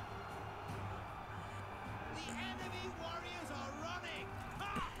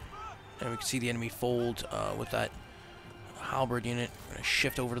 And we can see the enemy fold with that halberd unit. We're going to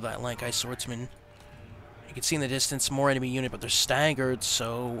shift over to that lank-eye swordsman. You can see in the distance more enemy unit, but they're staggered,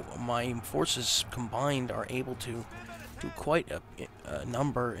 so my forces combined are able to do quite a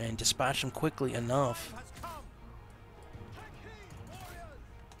number and dispatch them quickly enough.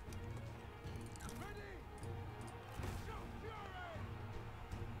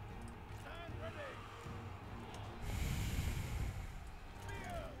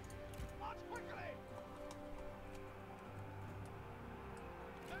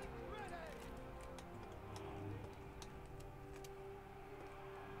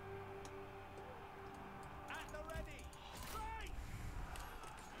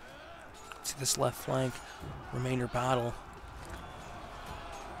 See this left flank, remainder battle.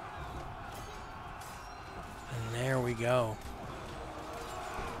 And there we go.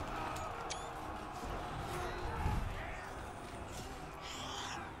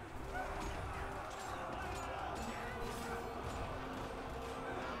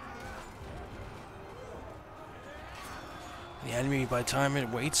 The enemy, by the time it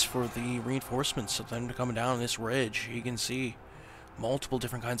waits for the reinforcements of them to come down this ridge, you can see multiple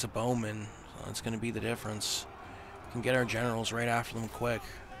different kinds of bowmen. That's going to be the difference. We can get our generals right after them quick.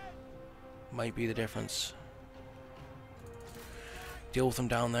 Might be the difference. Deal with them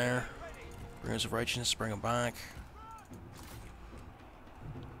down there. Brigands of righteousness, bring them back.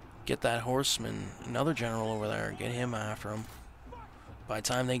 Get that horseman, another general over there, get him after him. By the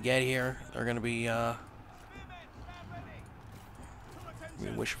time they get here, they're going to be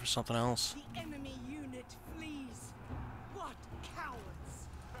wishing for something else. The enemy unit flees. What cowards!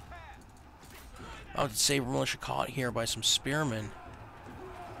 I would say militia caught here by some spearmen,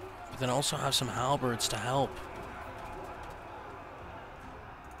 but then also have some halberds to help.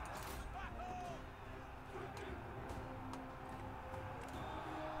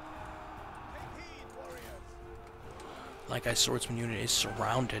 Like swordsman unit is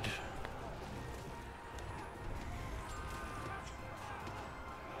surrounded.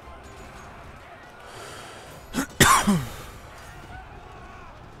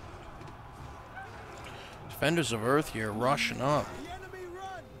 Defenders of Earth here rushing up.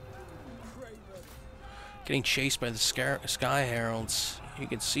 Getting chased by the Sky Heralds. You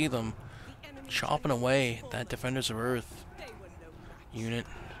can see them chopping away that Defenders of Earth unit.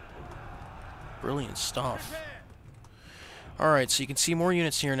 Brilliant stuff. Alright, so you can see more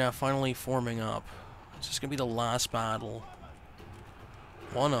units here now finally forming up. This is going to be the last battle.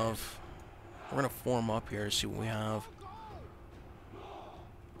 One of. We're going to form up here to see what we have.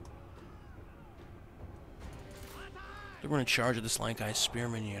 They're going to charge at this lank-eye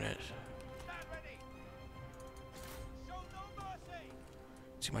spearman unit.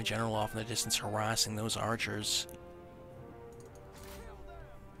 See my general off in the distance harassing those archers.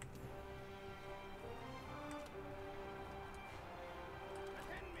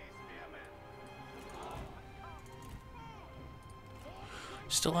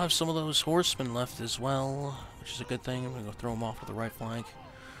 Still have some of those horsemen left as well, which is a good thing. I'm going to go throw them off to the right flank.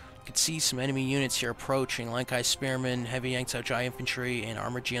 You can see some enemy units here approaching. Lankai Spearmen, Heavy Yankzhai Infantry, and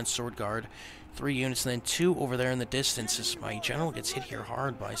Armored Jian Sword Guard. 3 units, and then 2 over there in the distance as my general gets hit here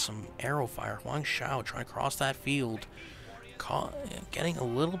hard by some arrow fire. Huang Shao trying to cross that field. Getting a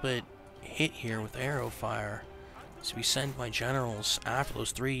little bit hit here with arrow fire. So we send my generals after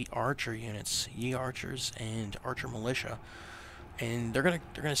those 3 archer units, Yi archers and archer militia, and they're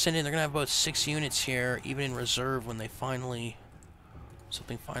gonna send in. They're gonna have about 6 units here, even in reserve when they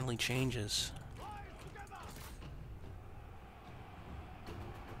something finally changes.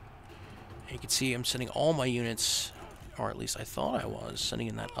 And you can see I'm sending all my units, or at least I thought I was sending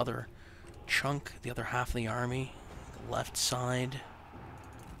in that other chunk, the other half of the army, the left side.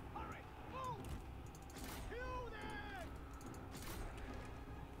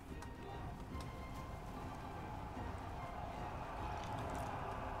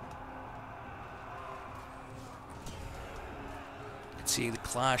 See the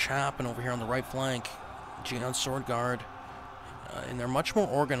clash happen over here on the right flank. Jian Sword Guard, and they're much more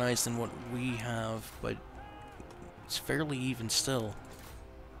organized than what we have, but it's fairly even still.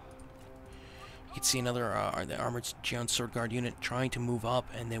 You can see another the armored Jian Sword Guard unit trying to move up,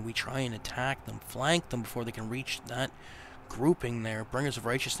 and then we try and attack them, flank them before they can reach that grouping there. Bringers of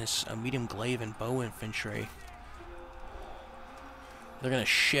Righteousness, a medium glaive and bow infantry. They're gonna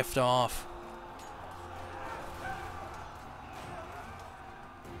shift off.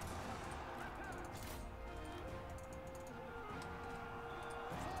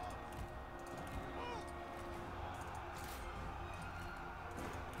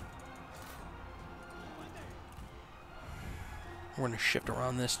 We're going to shift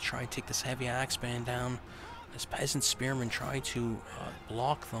around this, try and take this heavy axe band down. This peasant spearmen try to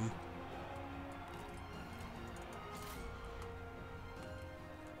block them.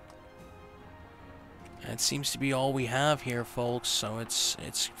 That seems to be all we have here, folks. So it's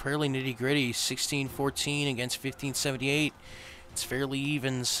fairly nitty gritty. 16-14 against 15-78. It's fairly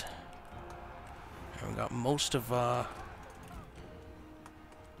evens. And we got most of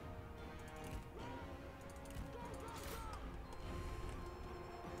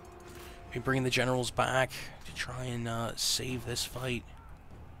we bring the generals back to try and save this fight.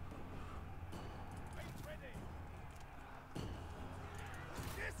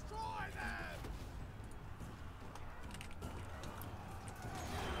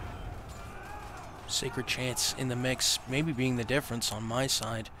 Sacred Chance in the mix, maybe being the difference on my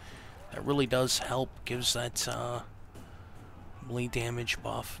side. That really does help, gives that bleed damage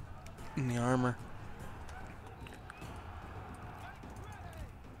buff in the armor.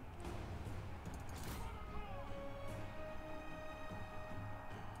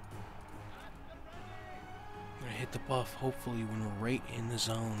 Hit the buff hopefully when we're right in the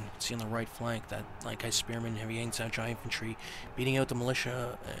zone. You can see on the right flank that Lankai Spearmen, Heavy Yankzhai Infantry beating out the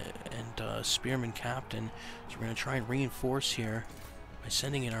militia and Spearman Captain. So we're going to try and reinforce here by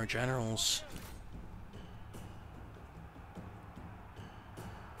sending in our generals.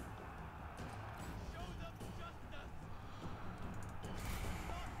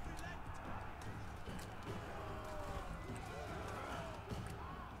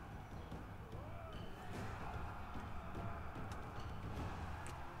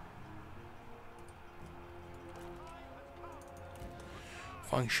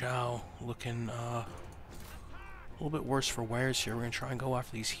 Huang Shao looking a little bit worse for wears here. We're going to try and go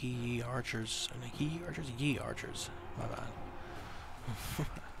after these Yi archers. Yi archers. My bad.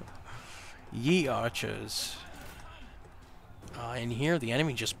 Yi archers. And here the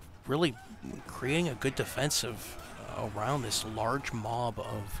enemy just really creating a good defensive around this large mob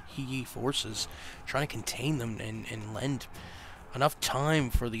of Yi forces, trying to contain them and lend enough time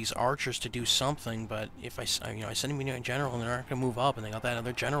for these archers to do something. But if I send them in general and they're not going to move up, and they got that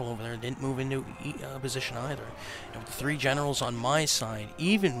other general over there that didn't move into position either. And with the 3 generals on my side,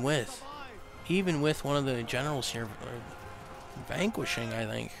 even with one of the generals here vanquishing, I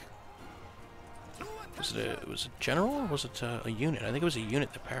think. Was it a general or was it a unit? I think it was a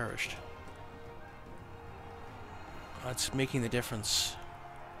unit that perished. That's making the difference.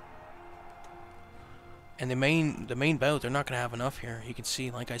 And the main bout, they're not going to have enough here. You can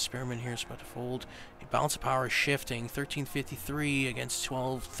see Lankai Spearman here is about to fold. The balance of power is shifting. 1353 against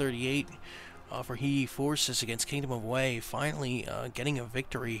 1238 for Yi forces against Kingdom of Wei. Finally getting a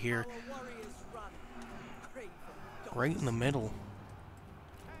victory here. Right in the middle.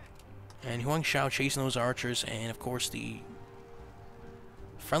 And Huang Shao chasing those archers, and of course the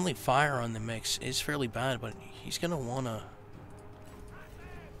friendly fire on the mix is fairly bad, but he's going to want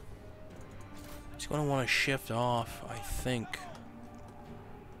to shift off, I think.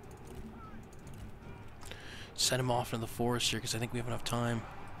 Set him off into the forest here because I think we have enough time.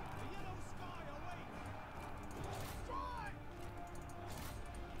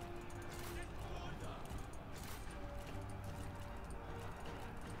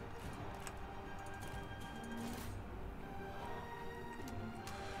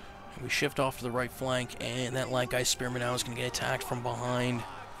 We shift off to the right flank, and that light guy spearman now is going to get attacked from behind.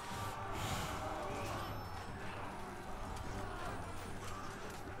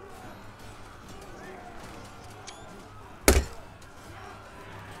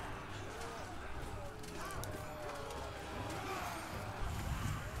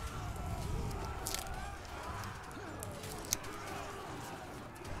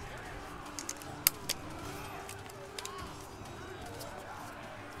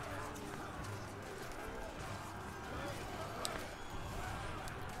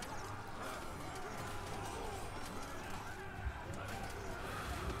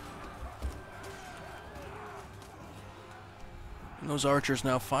 Those archers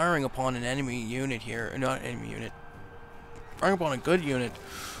now firing upon an enemy unit here, not enemy unit, firing upon a good unit.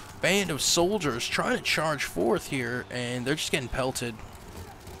 Band of soldiers trying to charge forth here, and they're just getting pelted.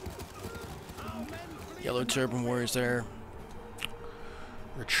 Yellow Turban warriors there,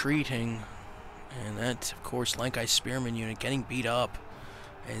 retreating, and that, of course, Lankai Spearman unit getting beat up,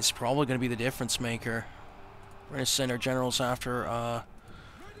 and it's probably going to be the difference maker. We're going to send our generals after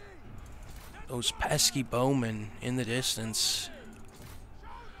those pesky bowmen in the distance.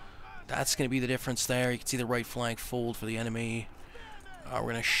 That's going to be the difference there. You can see the right flank fold for the enemy. We're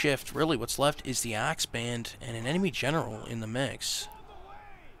going to shift. Really, what's left is the Axe Band and an enemy general in the mix.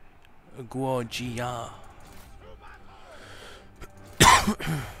 Guojia. You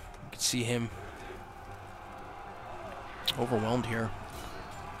can see him overwhelmed here.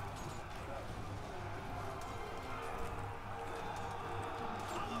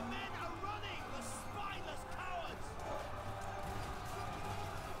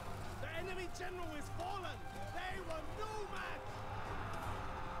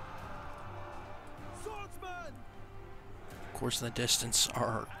 Of course, in the distance,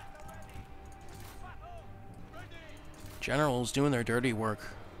 our generals doing their dirty work.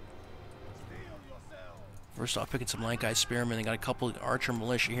 First off, picking some light guy spearmen. They got a couple of archer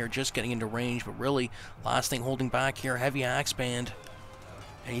militia here just getting into range, but really, last thing holding back here, heavy axe band.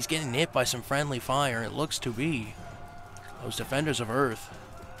 And he's getting hit by some friendly fire. It looks to be those defenders of Earth.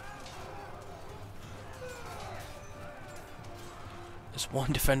 This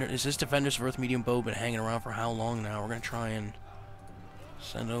one defender, is this Defenders of Earth medium bow been hanging around for how long now? We're going to try and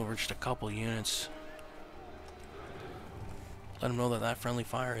send over just a couple units. Let them know that that friendly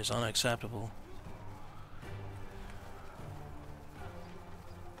fire is unacceptable.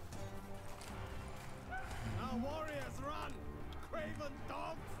 Our warriors run, craven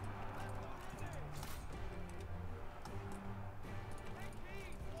dogs!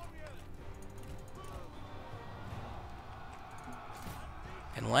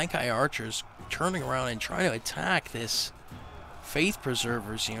 And Lankai archers turning around and trying to attack this Faith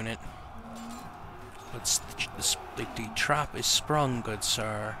Preservers unit. But the trap is sprung, good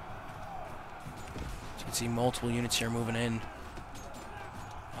sir. So you can see multiple units here moving in,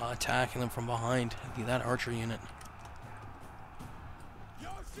 attacking them from behind. That archer unit.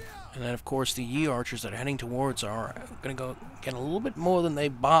 And then, of course, the Yi archers that are heading towards are going to go get a little bit more than they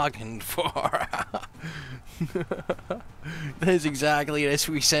bargained for. That is exactly as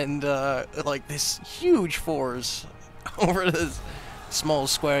we send, like, this huge force over this small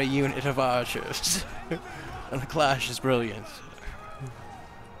square unit of archers. And the clash is brilliant.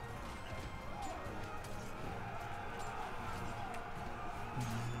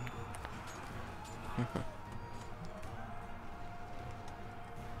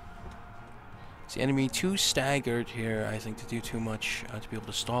 It's the enemy too staggered here, I think, to do too much to be able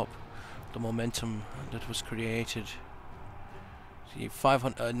to stop the momentum that was created. See,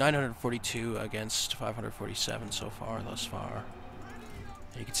 942 against 547 so far, thus far.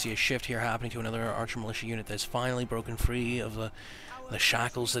 You can see a shift here happening to another archer militia unit that's finally broken free of the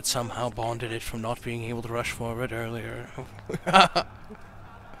shackles that somehow bonded it from not being able to rush forward earlier.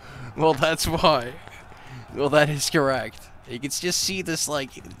 Well, that's why. Well, that is correct. You can just see this,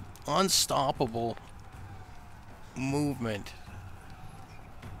 like, unstoppable movement.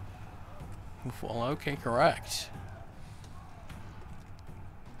 Well, okay, correct.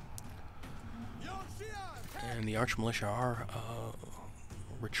 And the arch militia are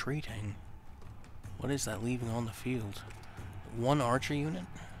retreating. What is that leaving on the field? One archer unit?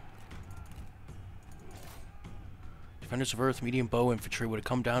 Defenders of Earth medium bow infantry would have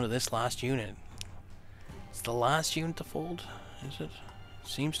come down to this last unit. It's the last unit to fold, is it?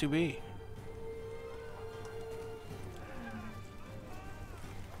 Seems to be.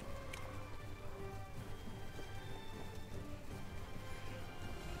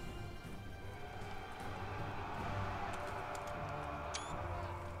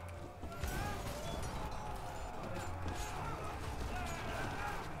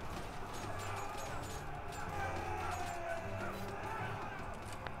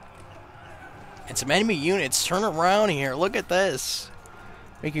 And some enemy units turn around here. Look at this.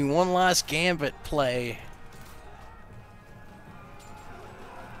 Making one last gambit play.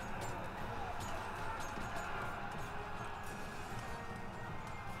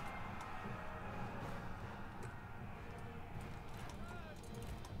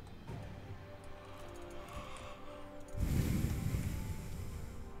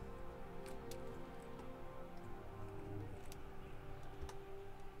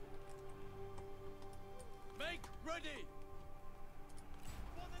 Ready!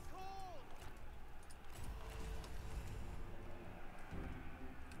 For the call!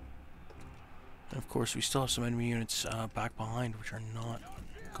 And of course, we still have some enemy units back behind, which are not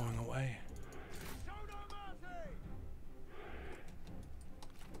going away. Show no mercy!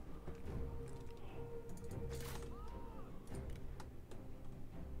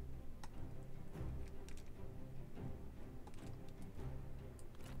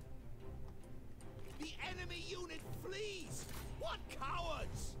 The enemy unit flees! What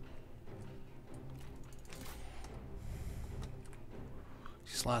cowards!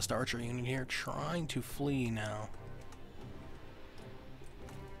 This last archer unit here trying to flee now.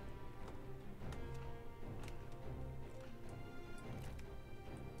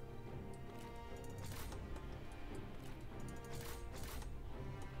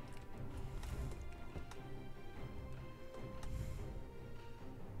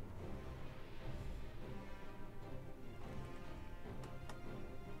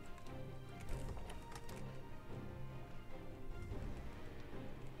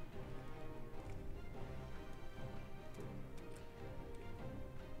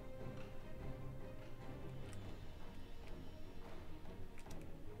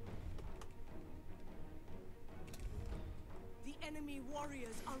 The enemy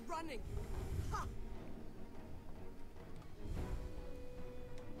warriors are running. Ha!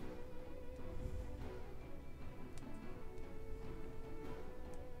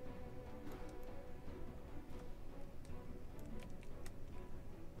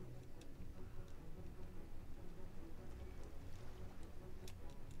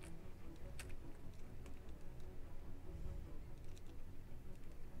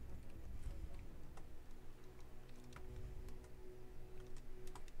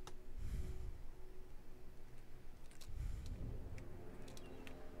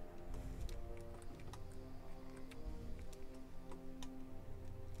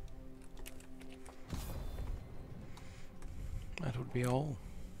 That would be all.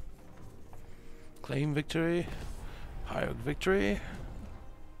 Claim victory. High victory.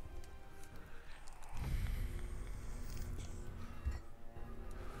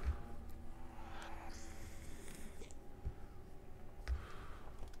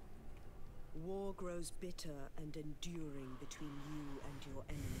 War grows bitter and enduring between you and your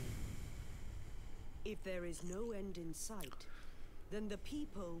enemy. If there is no end in sight, then the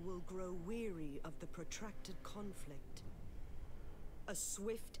people will grow weary of the protracted conflict. A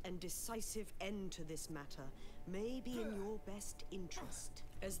swift and decisive end to this matter may be in your best interest.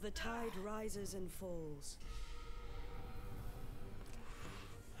 As the tide rises and falls,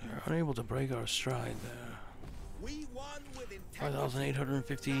 They're unable to break our stride there. We won with integrity.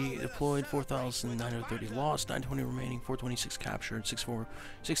 5,850 deployed, 4,930 lost, 920 remaining, 426 captured,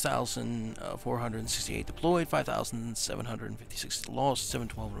 6,468 deployed, 5,756 lost,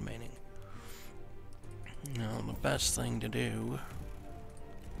 712 remaining. Now, the best thing to do,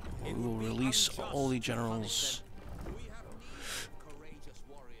 we will release all the generals. We have need of courageous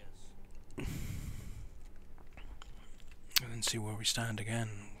warriors. And then see where we stand again,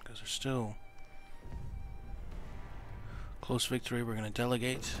 because there's still close victory. We're going to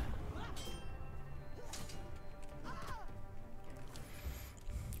delegate.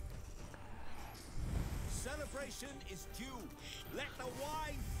 Celebration is due. Let the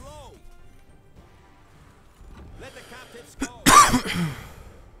wine flow. Let the captives go.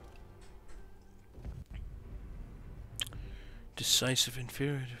 Decisive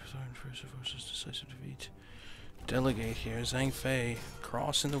inferior versus decisive defeat. Delegate here. Zhang Fei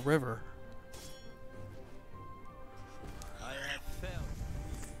crossing the river. I have failed.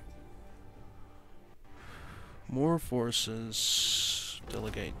 More forces.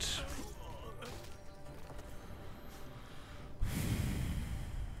 Delegate.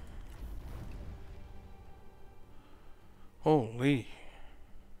 Holy.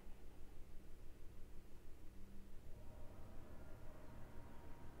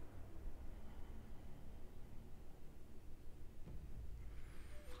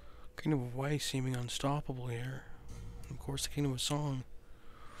 Kingdom of Wei seeming unstoppable here. Of course, the Kingdom of Song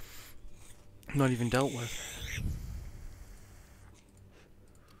not even dealt with.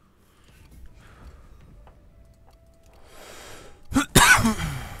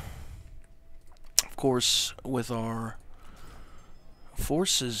 course, with our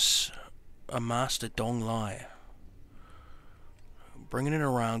forces amassed at Dong Lai, bringing it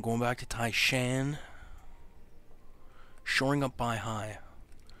around, going back to Taishan, shoring up Bai Hai,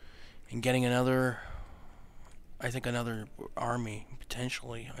 and getting another, I think another army,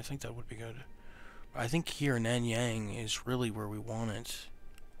 potentially. I think that would be good. I think here Nanyang is really where we want it.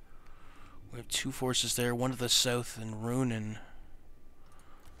 We have 2 forces there, one to the south in Runan.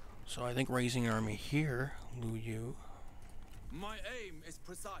 So I think raising an army here, Lu Yu. My aim is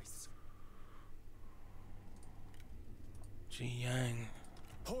precise. Ji Yang.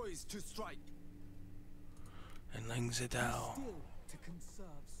 Poised to strike. And Ling Zidao. Still to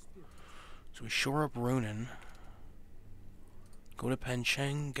conserve spirit. So we shore up Runan. Go to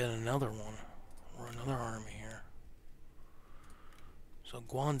Pencheng, get another one. Or another army here. So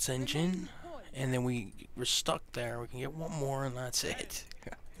Guan Zhenjin. And then we're stuck there. We can get one more and that's it.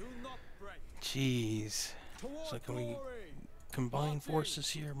 Do not break. Jeez. Toward So can we glory. combine forces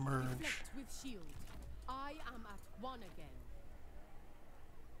here? Merge. Reflect with shield. I am at one again.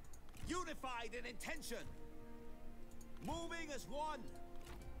 Unified in intention. Moving as one.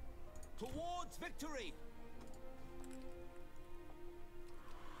 Towards victory.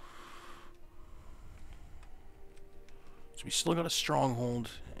 So we still got a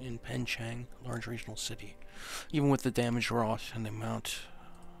stronghold in Pencheng, large regional city. Even with the damage wrought and the amount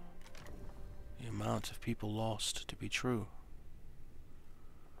of people lost to be true.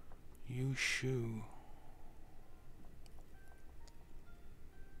 Yushu.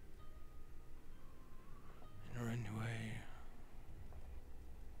 Anyway.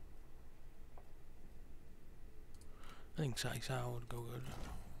 I think Sai Sao would go good.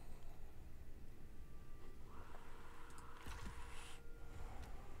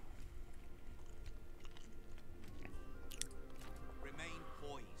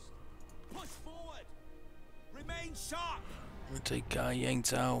 Remain sharp. We're gonna take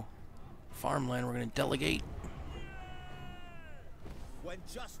Yangzhou farmland. We're gonna delegate. When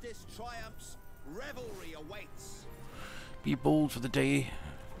justice triumphs, revelry awaits. Be bold, for the day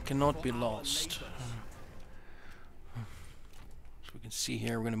cannot be lost. So we can see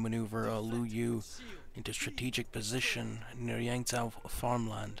here, we're gonna maneuver Lu Yu into strategic position near Yangzhou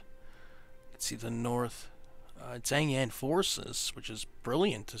farmland. You can see the north Zhang Yan forces, which is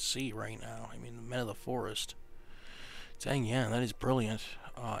brilliant to see right now. I mean, the men of the forest. Zhang Yan, that is brilliant.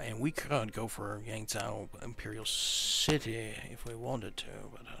 And we could go for Yangzhou Imperial City if we wanted to,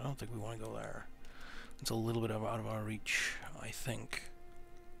 but I don't think we want to go there. It's a little bit out of our reach, I think.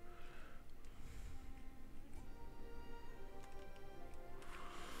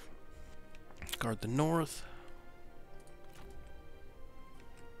 Guard the north.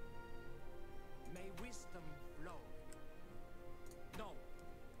 May wisdom flow. No.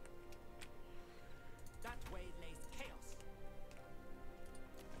 That way lays chaos.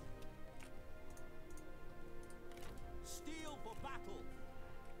 Steel for battle.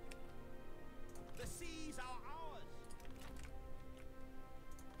 The seas are ours.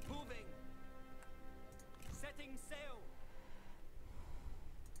 Moving. Setting sail.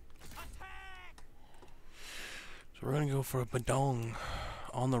 Attack! So we're gonna go for a Badong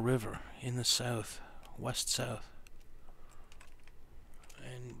on the river in the south, west-south.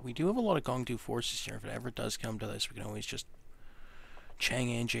 And we do have a lot of Gongdu forces here. If it ever does come to this, we can always just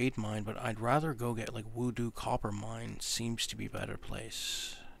Chang'an Jade Mine, but I'd rather go get like Wudu Copper Mine. Seems to be a better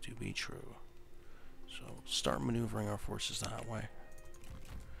place to be true. So start maneuvering our forces that way.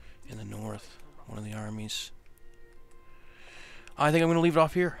 In the north, one of the armies. I think I'm going to leave it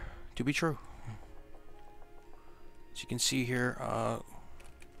off here, to be true. As you can see here,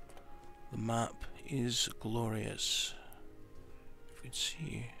 the map is glorious. If you can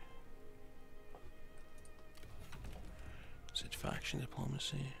see. Is it faction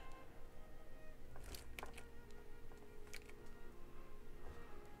diplomacy?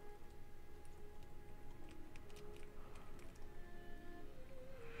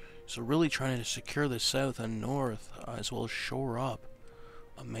 So really trying to secure the south and north, as well as shore up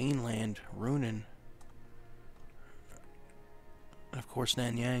a mainland, Runan. And of course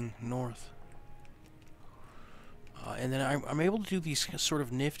Nanyang, north. And then I'm able to do these sort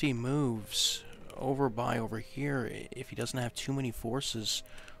of nifty moves over here if he doesn't have too many forces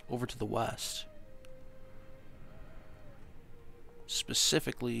over to the west.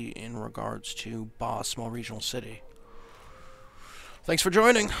 Specifically in regards to Ba, small regional city. Thanks for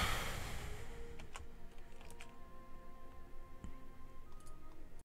joining.